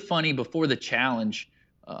was really funny before the challenge.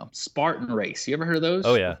 Spartan race. You ever heard of those?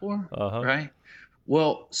 Oh yeah. Before? Uh-huh. Right.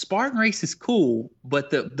 Well, Spartan race is cool, but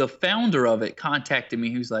the founder of it contacted me.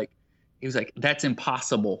 He was like, that's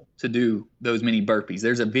impossible to do those many burpees.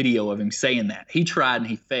 There's a video of him saying that. He tried and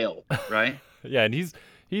he failed. Right. Yeah, and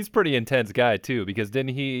he's pretty intense guy too, because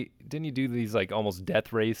didn't he do these like almost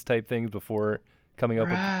death race type things before coming up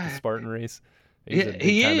with the Spartan race? He's a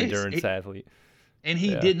big time endurance athlete. And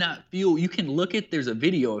he did not feel. You can look at. There's a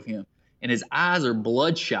video of him, and his eyes are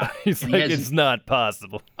bloodshot. He's like, it's not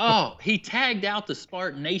possible. Oh, he tagged out the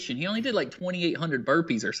Spartan Nation. He only did like 2,800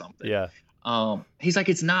 burpees or something. Yeah. He's like,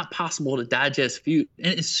 it's not possible to digest food.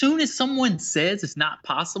 And as soon as someone says it's not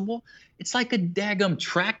possible, it's like a daggum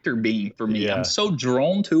tractor beam for me. Yeah. I'm so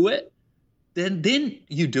drawn to it. Then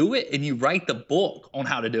you do it and you write the book on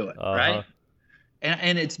how to do it, right?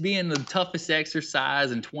 And it's being the toughest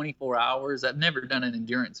exercise in 24 hours. I've never done an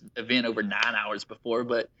endurance event over 9 hours before,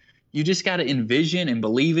 but you just got to envision and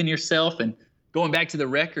believe in yourself. And going back to the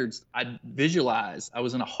records, I visualized I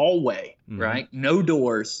was in a hallway, right? No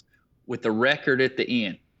doors, with the record at the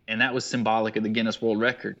end. And that was symbolic of the Guinness World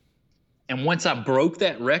Record. And once I broke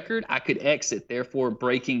that record, I could exit, therefore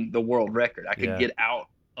breaking the world record. I could get out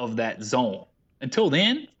of that zone. Until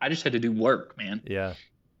then, I just had to do work, man. Yeah.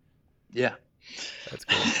 Yeah. That's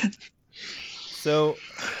cool. So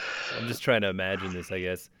I'm just trying to imagine this, I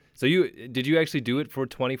guess. So did you actually do it for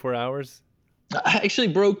 24 hours? I actually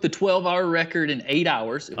broke the 12-hour record in 8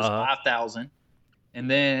 hours. It was 5,000. And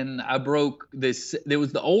then I broke this.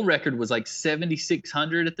 The old record was like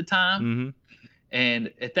 7,600 at the time.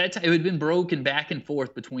 And at that time, it had been broken back and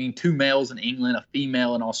forth between two males in England, a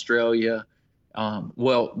female in Australia.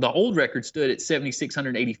 Well, the old record stood at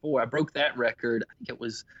 7,684. I broke that record. I think it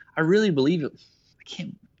was, I really believe it,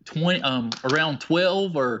 around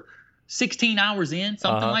 12 or 16 hours in,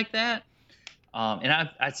 something like that. And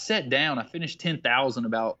I sat down, I finished 10,000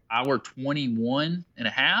 about hour 21 and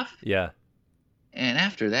a half. Yeah. And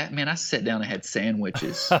after that, man, I sat down and had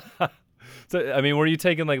sandwiches. So, I mean, were you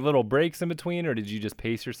taking like little breaks in between, or did you just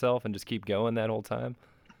pace yourself and just keep going that whole time?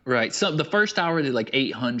 Right. So the first hour I did like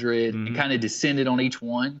 800 and kind of descended on each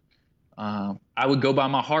one. I would go by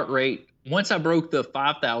my heart rate. Once I broke the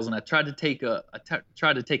 5,000, I tried to take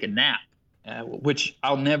a nap, which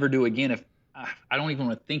I'll never do again. If I don't even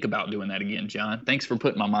want to think about doing that again, John. Thanks for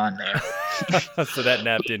putting my mind there. So that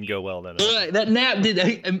nap didn't go well then. That nap did.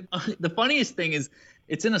 The funniest thing is,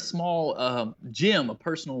 it's in a small gym, a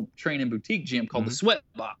personal training boutique gym called the Sweat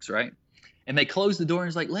Box, right? And they closed the door and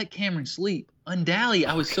it's like, let Cameron sleep. Undoubtedly,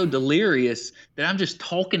 I was so delirious that I'm just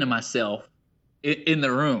talking to myself in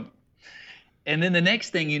the room. And then the next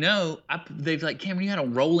thing you know, they've like, Cameron, you had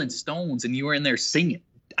on Rolling Stones and you were in there singing.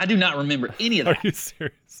 I do not remember any of that. Are you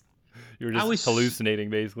serious? You were just hallucinating,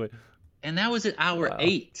 basically. And that was at hour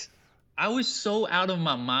 8. I was so out of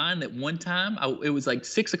my mind that one time, it was like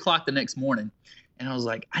 6 o'clock the next morning. And I was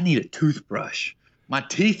like, I need a toothbrush. My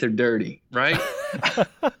teeth are dirty, right?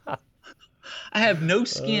 I have no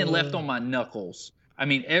skin left on my knuckles. I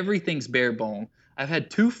mean, everything's bare bone. I've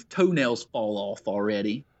had 2 toenails fall off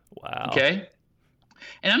already. Wow. Okay.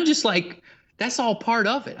 And I'm just like, that's all part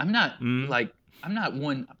of it. I'm not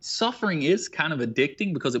one. Suffering is kind of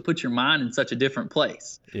addicting because it puts your mind in such a different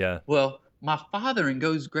place. Yeah. Well, my father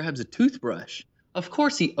grabs a toothbrush. Of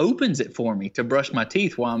course, he opens it for me to brush my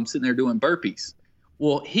teeth while I'm sitting there doing burpees.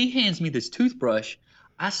 Well, he hands me this toothbrush.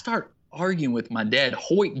 I start arguing with my dad,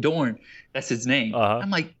 Hoyt Dorn. That's his name. I'm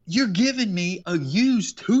like, you're giving me a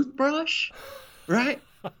used toothbrush, right?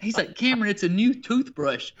 He's like, Cameron, it's a new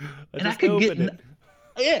toothbrush. And I could get it.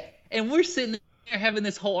 Yeah. And we're sitting there having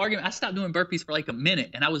this whole argument. I stopped doing burpees for like a minute,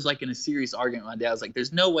 and I was like in a serious argument with my dad. I was like,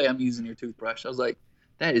 there's no way I'm using your toothbrush. I was like,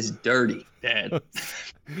 that is dirty, Dad.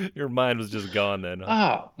 Your mind was just gone then.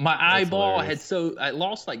 Oh, my eyeball I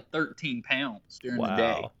lost like 13 pounds during the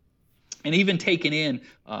day. And even taking in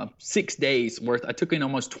 6 days worth, I took in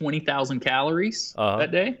almost 20,000 calories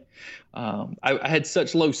that day. I had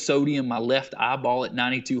such low sodium, my left eyeball at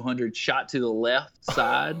 9,200 shot to the left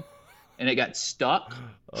side, and it got stuck.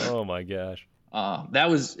 Oh my gosh. That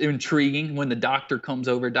was intriguing. When the doctor comes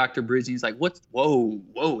over, Dr. Bridges, he's like, "What's?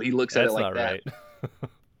 Whoa!" He looks at it like that. That's not right.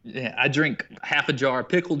 Yeah, I drink half a jar of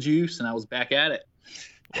pickle juice, and I was back at it.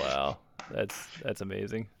 Wow, that's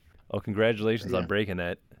amazing. Oh, congratulations on breaking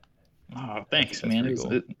that. Oh, thanks, man.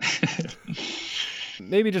 Cool.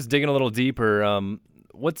 Maybe just digging a little deeper.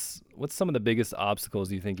 What's some of the biggest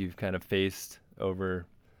obstacles you think you've kind of faced over,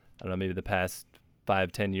 I don't know, maybe the past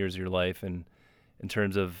 5-10 years of your life, and in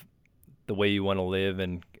terms of the way you want to live,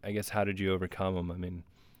 and I guess how did you overcome them? I mean,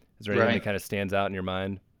 is there anything that kind of stands out in your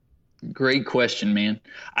mind? Great question, man.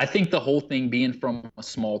 I think the whole thing being from a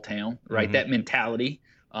small town, right? That mentality.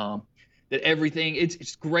 That everything,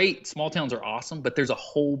 it's great. Small towns are awesome, but there's a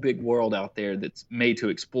whole big world out there that's made to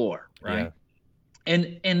explore, right? Yeah.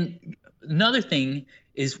 And another thing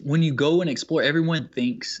is when you go and explore, everyone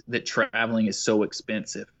thinks that traveling is so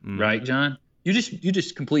expensive, right, John? You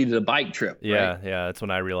just completed a bike trip, yeah, right? Yeah. That's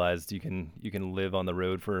when I realized you can live on the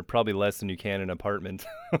road for probably less than you can in an apartment.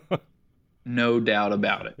 No doubt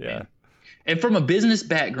about it. Yeah. Man. And from a business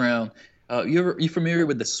background, you familiar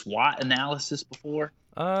with the SWOT analysis before?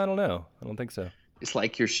 I don't know. I don't think so. It's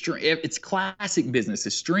like your strength. It's classic business.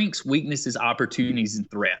 It's strengths, weaknesses, opportunities, and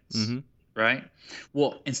threats. Right.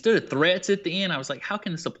 Well, instead of threats at the end, I was like, how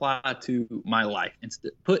can this apply to my life?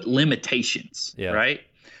 Instead, put limitations. Yeah. Right.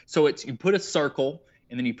 So you put a circle,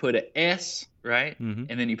 and then you put an S, right, and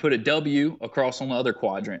then you put a W across on the other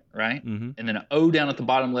quadrant, right, and then an O down at the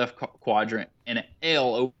bottom left quadrant, and an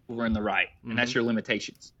L over in the right, and that's your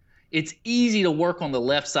limitations. It's easy to work on the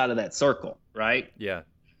left side of that circle, right? Yeah.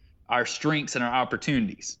 Our strengths and our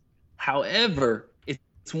opportunities. However,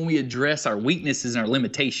 it's when we address our weaknesses and our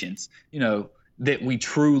limitations, that we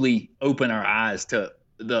truly open our eyes to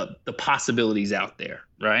the possibilities out there,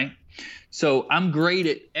 right? So I'm great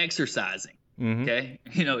at exercising, okay?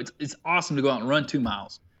 It's awesome to go out and run 2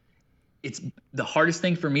 miles. It's the hardest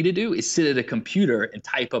thing for me to do is sit at a computer and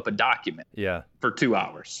type up a document for 2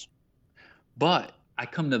 hours. But I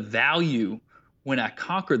come to value when I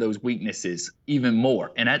conquer those weaknesses even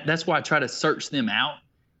more. And that's why I try to search them out.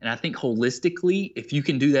 And I think holistically, if you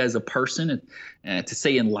can do that as a person, to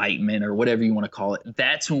say enlightenment or whatever you want to call it,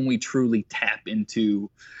 that's when we truly tap into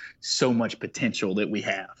so much potential that we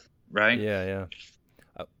have, right? Yeah.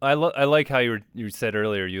 I like how you said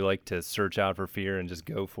earlier you like to search out for fear and just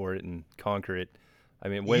go for it and conquer it. I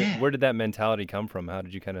mean, where did that mentality come from? How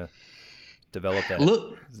did you kind of develop that?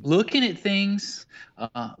 Looking at things,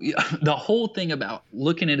 the whole thing about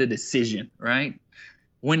looking at a decision, right?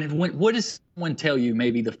 What does someone tell you?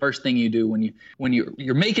 Maybe the first thing you do when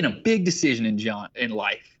you're making a big decision in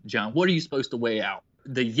life, John. What are you supposed to weigh out?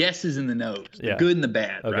 The yeses and the nos, the good and the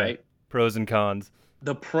bad, right? Pros and cons.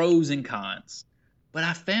 The pros and cons. But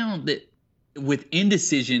I found that with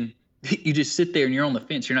indecision, you just sit there and you're on the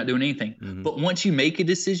fence. You're not doing anything. But once you make a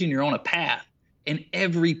decision, you're on a path, and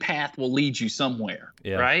every path will lead you somewhere.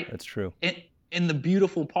 Yeah, right? That's true. And the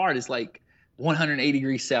beautiful part is like 180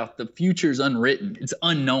 degrees south. The future is unwritten. It's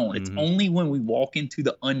unknown. It's only when we walk into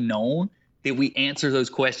the unknown that we answer those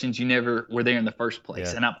questions you never were there in the first place.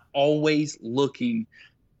 Yeah. And I'm always looking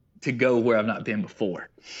to go where I've not been before.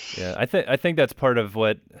 Yeah, I think that's part of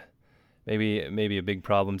what maybe a big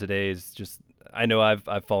problem today is just, I know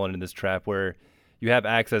I've fallen in this trap where you have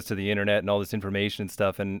access to the internet and all this information and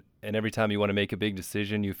stuff, and every time you want to make a big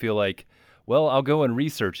decision, you feel like, well, I'll go and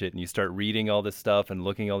research it, and you start reading all this stuff and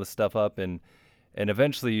looking all this stuff up, and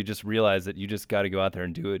eventually you just realize that you just got to go out there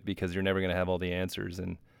and do it because you're never going to have all the answers.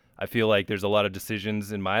 And I feel like there's a lot of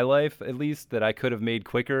decisions in my life, at least, that I could have made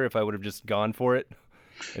quicker if I would have just gone for it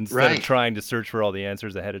instead of trying to search for all the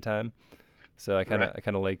answers ahead of time. So I kind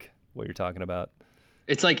of like what you're talking about.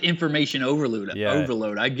 It's like information overload. Yeah,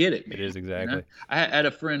 overload. I get it, man. It is, exactly. I had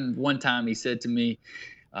a friend one time, he said to me,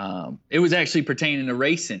 it was actually pertaining to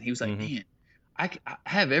racing. He was like, man, I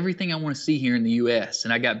have everything I want to see here in the U.S.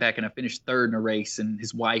 And I got back and I finished third in a race. And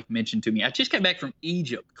his wife mentioned to me, I just got back from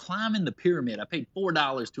Egypt climbing the pyramid. I paid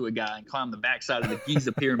 $4 to a guy and climbed the backside of the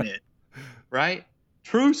Giza pyramid. Right?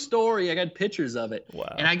 True story. I got pictures of it.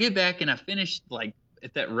 Wow. And I get back and I finished like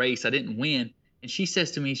at that race. I didn't win. And she says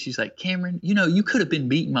to me, she's like, Cameron, you could have been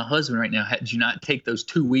beating my husband right now had you not take those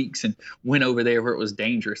 2 weeks and went over there where it was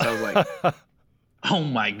dangerous. I was like, oh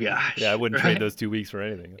my gosh. Yeah, I wouldn't trade those 2 weeks for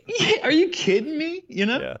anything. Yeah, are you kidding me?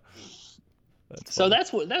 Yeah. So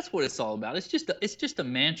that's what it's all about. It's just a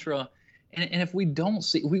mantra. And if we don't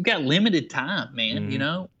see, we've got limited time,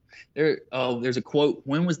 man. There's a quote: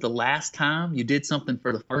 "When was the last time you did something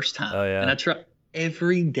for the first time?" Oh yeah. And I try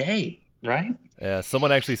every day, right? Yeah,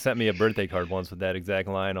 someone actually sent me a birthday card once with that exact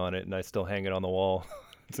line on it, and I still hang it on the wall.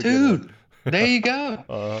 It's a good one. Dude, there you go.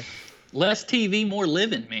 Uh, Less TV, more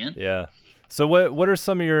living, man. yeah. So what are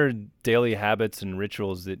some of your daily habits and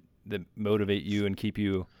rituals that motivate you and keep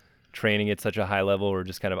you training at such a high level, or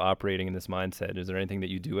just kind of operating in this mindset? Is there anything that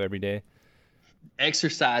you do every day?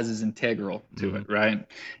 Exercise is integral to Mhm. it, right?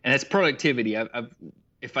 And it's productivity.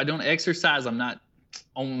 If I don't exercise, I'm not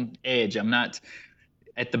on edge. I'm not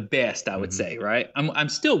at the best, I would Mhm. say, right? I'm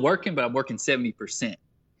still working, but I'm working 70%.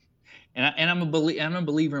 And I'm a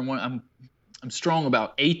believer in I'm strong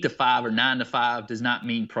about 8 to 5 or 9 to 5 does not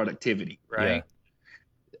mean productivity, Yeah. right?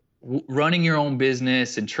 Running your own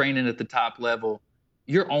business and training at the top level,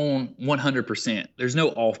 you're on 100%. There's no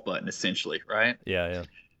off button essentially, right? Yeah, yeah.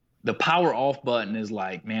 The power off button is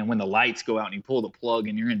like, man, when the lights go out and you pull the plug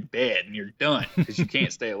and you're in bed and you're done because you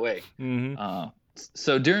can't stay awake. Mhm.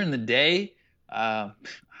 So during the day, I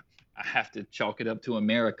have to chalk it up to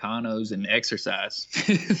Americanos and exercise.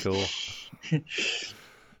 Cool.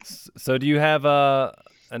 So do you have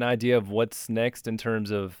an idea of what's next in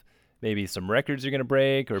terms of maybe some records you're going to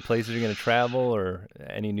break, or places you're going to travel, or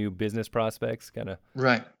any new business prospects? Kind of.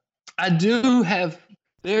 Right. I do have.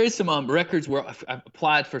 There is some records where I've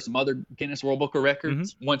applied for some other Guinness World Book of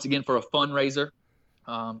Records. Once again for a fundraiser.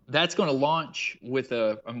 That's going to launch with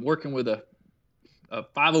I'm working with a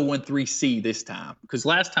 501(c) this time, because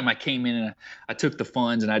last time I came in and I took the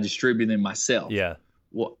funds and I distributed them myself. Yeah.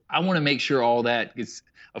 Well, I want to make sure all that gets.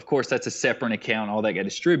 Of course, that's a separate account. All that got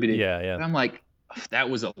distributed. Yeah, yeah. But I'm like, that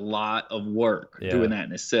was a lot of work Yeah. doing that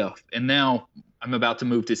in itself. And now I'm about to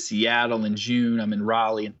move to Seattle in June. I'm in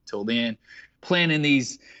Raleigh until then. Planning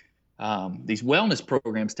these wellness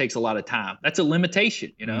programs takes a lot of time. That's a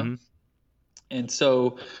limitation, you know. Mhm. And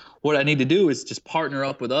so what I need to do is just partner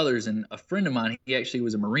up with others. And a friend of mine, he actually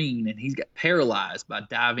was a Marine, and he's got paralyzed by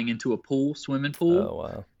diving into a swimming pool. Oh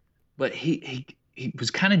wow. But he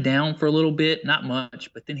was kind of down for a little bit, not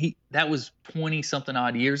much, but then that was 20 something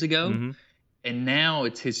odd years ago. Mhm. And now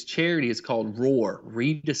it's his charity is called ROAR,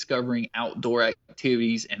 Rediscovering Outdoor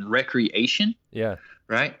Activities and Recreation, Yeah.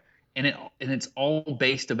 right? And it's all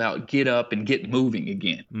based about get up and get moving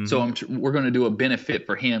again. Mhm. So we're going to do a benefit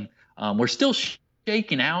for him. We're still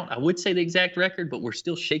shaking out. I would say the exact record, but we're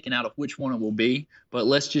still shaking out of which one it will be. But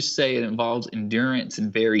let's just say it involves endurance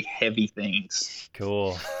and very heavy things.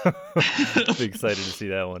 Cool. Be excited to see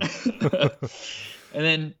that one.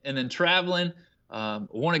 and then traveling. I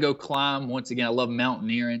want to go climb. Once again, I love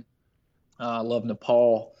mountaineering. I love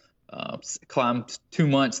Nepal. Climbed 2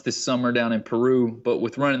 months this summer down in Peru. But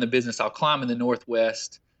with running the business, I'll climb in the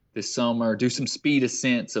Northwest this summer, do some speed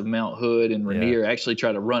ascents of Mount Hood and Rainier, actually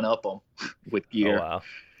try to run up them with gear. Oh wow.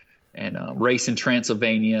 And race in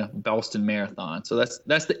Transylvania, Boston Marathon. So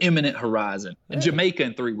that's the imminent horizon. And Jamaica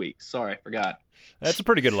in 3 weeks. Sorry, I forgot. That's a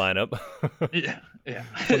pretty good lineup. Yeah.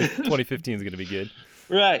 2015 is going to be good.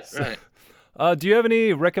 Right. Do you have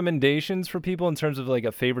any recommendations for people in terms of like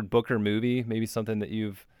a favorite book or movie? Maybe something that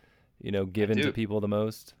you've, given to people the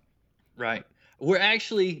most? Right. We're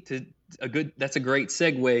actually that's a great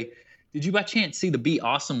segue. Did you by chance see the Be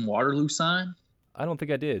Awesome Waterloo sign? I don't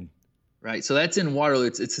think I did. Right. So that's in Waterloo.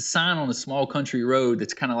 It's a sign on a small country road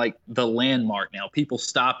that's kind of like the landmark now. People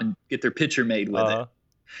stop and get their picture made with it.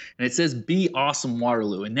 And it says Be Awesome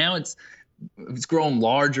Waterloo. And now it's grown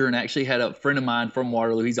larger, and actually had a friend of mine from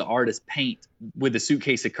Waterloo. He's an artist, paint with a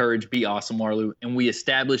suitcase of courage, Be Awesome Waterloo. And we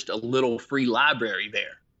established a little free library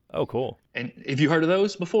there. Oh, cool. And have you heard of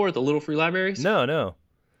those before, the little free libraries? No.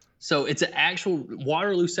 So it's an actual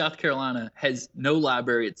Waterloo, South Carolina has no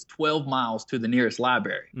library. It's 12 miles to the nearest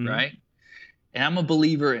library, right? And I'm a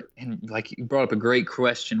believer in, like you brought up a great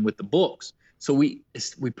question with the books. So we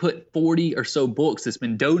put 40 or so books that's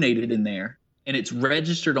been donated in there, and it's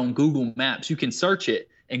registered on Google Maps. You can search it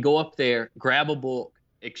and go up there, grab a book,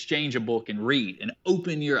 exchange a book, and read, and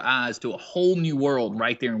open your eyes to a whole new world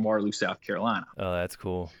right there in Waterloo, South Carolina. Oh, that's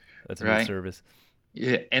cool. That's a Right. good service.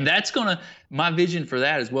 Yeah, and that's my vision for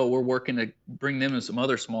that as well. We're working to bring them in some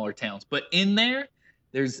other smaller towns. But in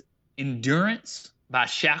there's Endurance by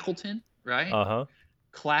Shackleton, right? Uh-huh.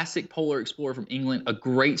 Classic polar explorer from England, a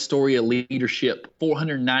great story of leadership,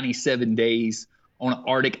 497 days on an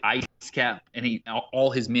Arctic ice cap, and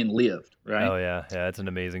all his men lived, right? Oh, yeah. Yeah, that's an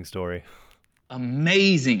amazing story.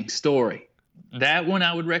 Amazing story. That one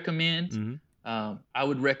I would recommend. Mm-hmm. I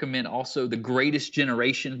would recommend also The Greatest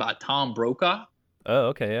Generation by Tom Brokaw. Oh,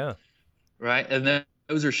 okay, yeah. Right. And then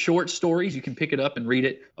Those are short stories. You can pick it up and read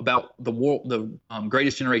it about the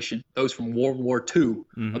Greatest Generation, those from World War II,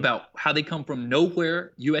 about how they come from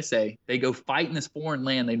nowhere, USA. They go fight in this foreign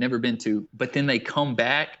land they've never been to, but then they come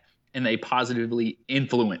back and they positively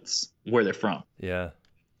influence where they're from. Yeah,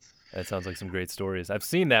 that sounds like some great stories. I've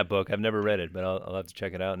seen that book. I've never read it, but I'll have to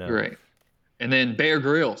check it out now. Right. And then Bear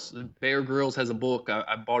Grylls. Bear Grylls has a book.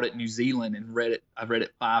 I bought it in New Zealand and read it. I've read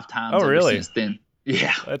it 5 times. Oh, really? Since then.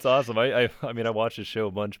 Yeah. That's awesome. I mean, I watched the show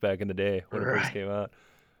a bunch back in the day when it first came out.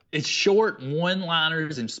 It's short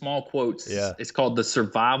one-liners and small quotes. Yeah. It's called The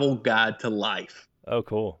Survival Guide to Life. Oh,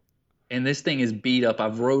 cool. And this thing is beat up.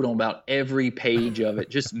 I've wrote on about every page of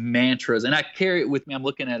it, just mantras. And I carry it with me. I'm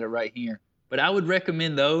looking at it right here. But I would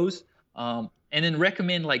recommend those. And then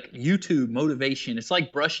recommend like YouTube motivation. It's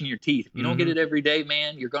like brushing your teeth. If you don't get it every day,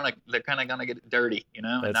 man, they're kind of gonna get dirty,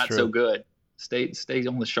 That's not true. so good. Stay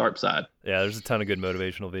on the sharp side. Yeah, there's a ton of good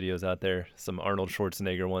motivational videos out there. Some Arnold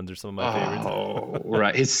Schwarzenegger ones are some of my favorites. Oh,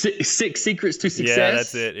 right. His 6 secrets to success. Yeah,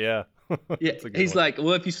 that's it. Yeah. Yeah. He's like,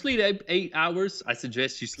 well, if you sleep 8 hours, I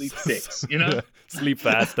suggest you sleep 6. Sleep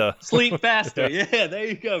faster. Sleep faster. Yeah, there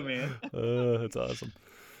you go, man. That's awesome.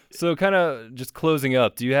 So kind of just closing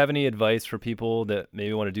up, do you have any advice for people that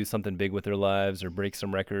maybe want to do something big with their lives or break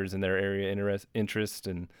some records in their area interest,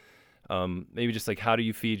 and maybe just like how do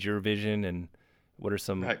you feed your vision, and what are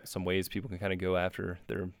some ways people can kind of go after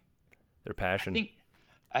their passion? I think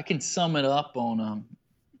I can sum it up on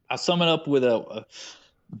I'll sum it up with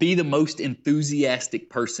be the most enthusiastic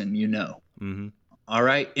person you know. All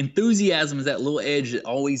right? Enthusiasm is that little edge that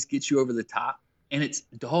always gets you over the top, and it's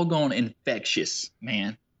doggone infectious,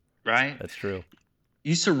 man. Right? That's true.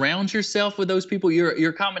 You surround yourself with those people.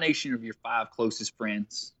 You're a combination of your 5 closest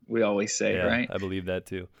friends, we always say, right? I believe that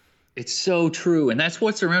too. It's so true. And that's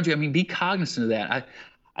what's around you. I mean, be cognizant of that.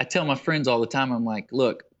 I tell my friends all the time, I'm like,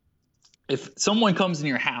 look, if someone comes in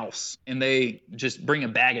your house and they just bring a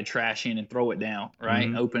bag of trash in and throw it down, right,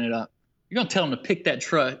 and open it up, you're going to tell them to pick that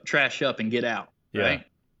trash up and get out, right?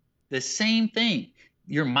 The same thing.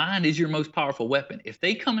 Your mind is your most powerful weapon. If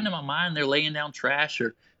they come into my mind, they're laying down trash,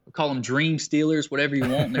 or we'll call them dream stealers, whatever you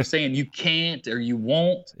want, and they're saying you can't or you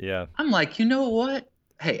won't. Yeah. I'm like, you know what?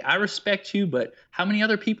 Hey, I respect you, but how many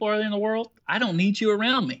other people are there in the world? I don't need you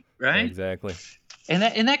around me, right? Exactly. And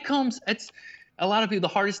that comes, it's a lot of people,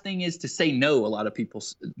 the hardest thing is to say no, a lot of people,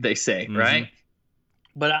 they say, right?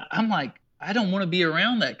 But I'm like, I don't want to be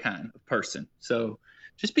around that kind of person. So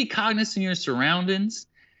just be cognizant of your surroundings.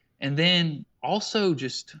 And then also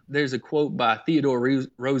there's a quote by Theodore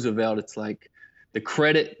Roosevelt. It's like, the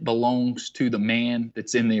credit belongs to the man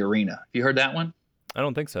that's in the arena. Have you heard that one? I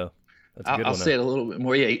don't think so. That's a good one. I'll say it a little bit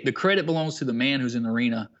more. Yeah, the credit belongs to the man who's in the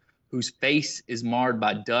arena, whose face is marred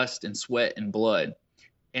by dust and sweat and blood.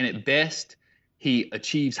 And at best, he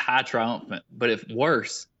achieves high triumphant, but if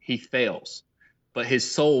worse, he fails. But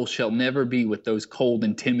his soul shall never be with those cold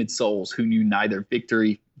and timid souls who knew neither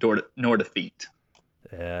victory nor defeat.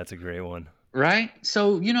 Yeah, that's a great one. Right?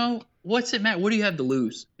 So, what's it matter? What do you have to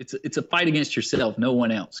lose? It's a fight against yourself, no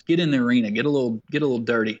one else. Get in the arena, get a little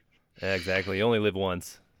dirty. Yeah, exactly. You only live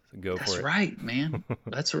once. So go for it. That's right, man.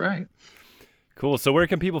 That's right. Cool. So where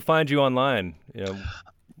can people find you online?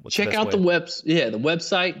 Check out the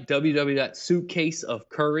website,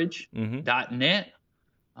 www.suitcaseofcourage.net.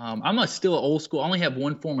 I'm still old school. I only have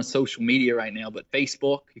one form of social media right now, but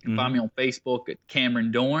Facebook. You can find me on Facebook at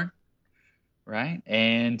Cameron Dorn. Right?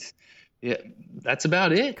 And yeah, that's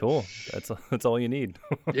about it. Cool. That's all you need.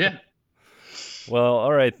 Yeah. Well,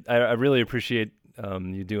 all right. I really appreciate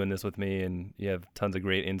you doing this with me, and you have tons of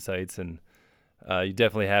great insights, and you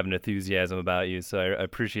definitely have an enthusiasm about you. So I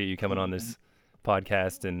appreciate you coming on this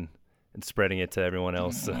podcast and spreading it to everyone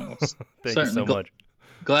else. So thank you so much.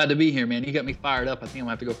 Glad to be here, man. You got me fired up. I think I'm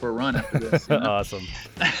going to have to go for a run after this. Awesome.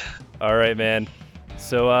 All right, man.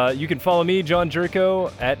 So you can follow me, John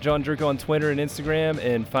Jurko, at John Jurko on Twitter and Instagram,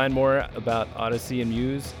 and find more about Odyssey and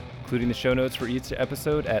Muse, including the show notes for each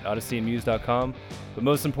episode at odysseyandmuse.com. But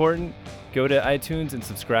most important, go to iTunes and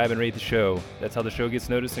subscribe and rate the show. That's how the show gets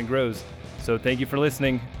noticed and grows. So thank you for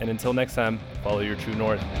listening, and until next time, follow your true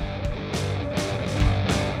north.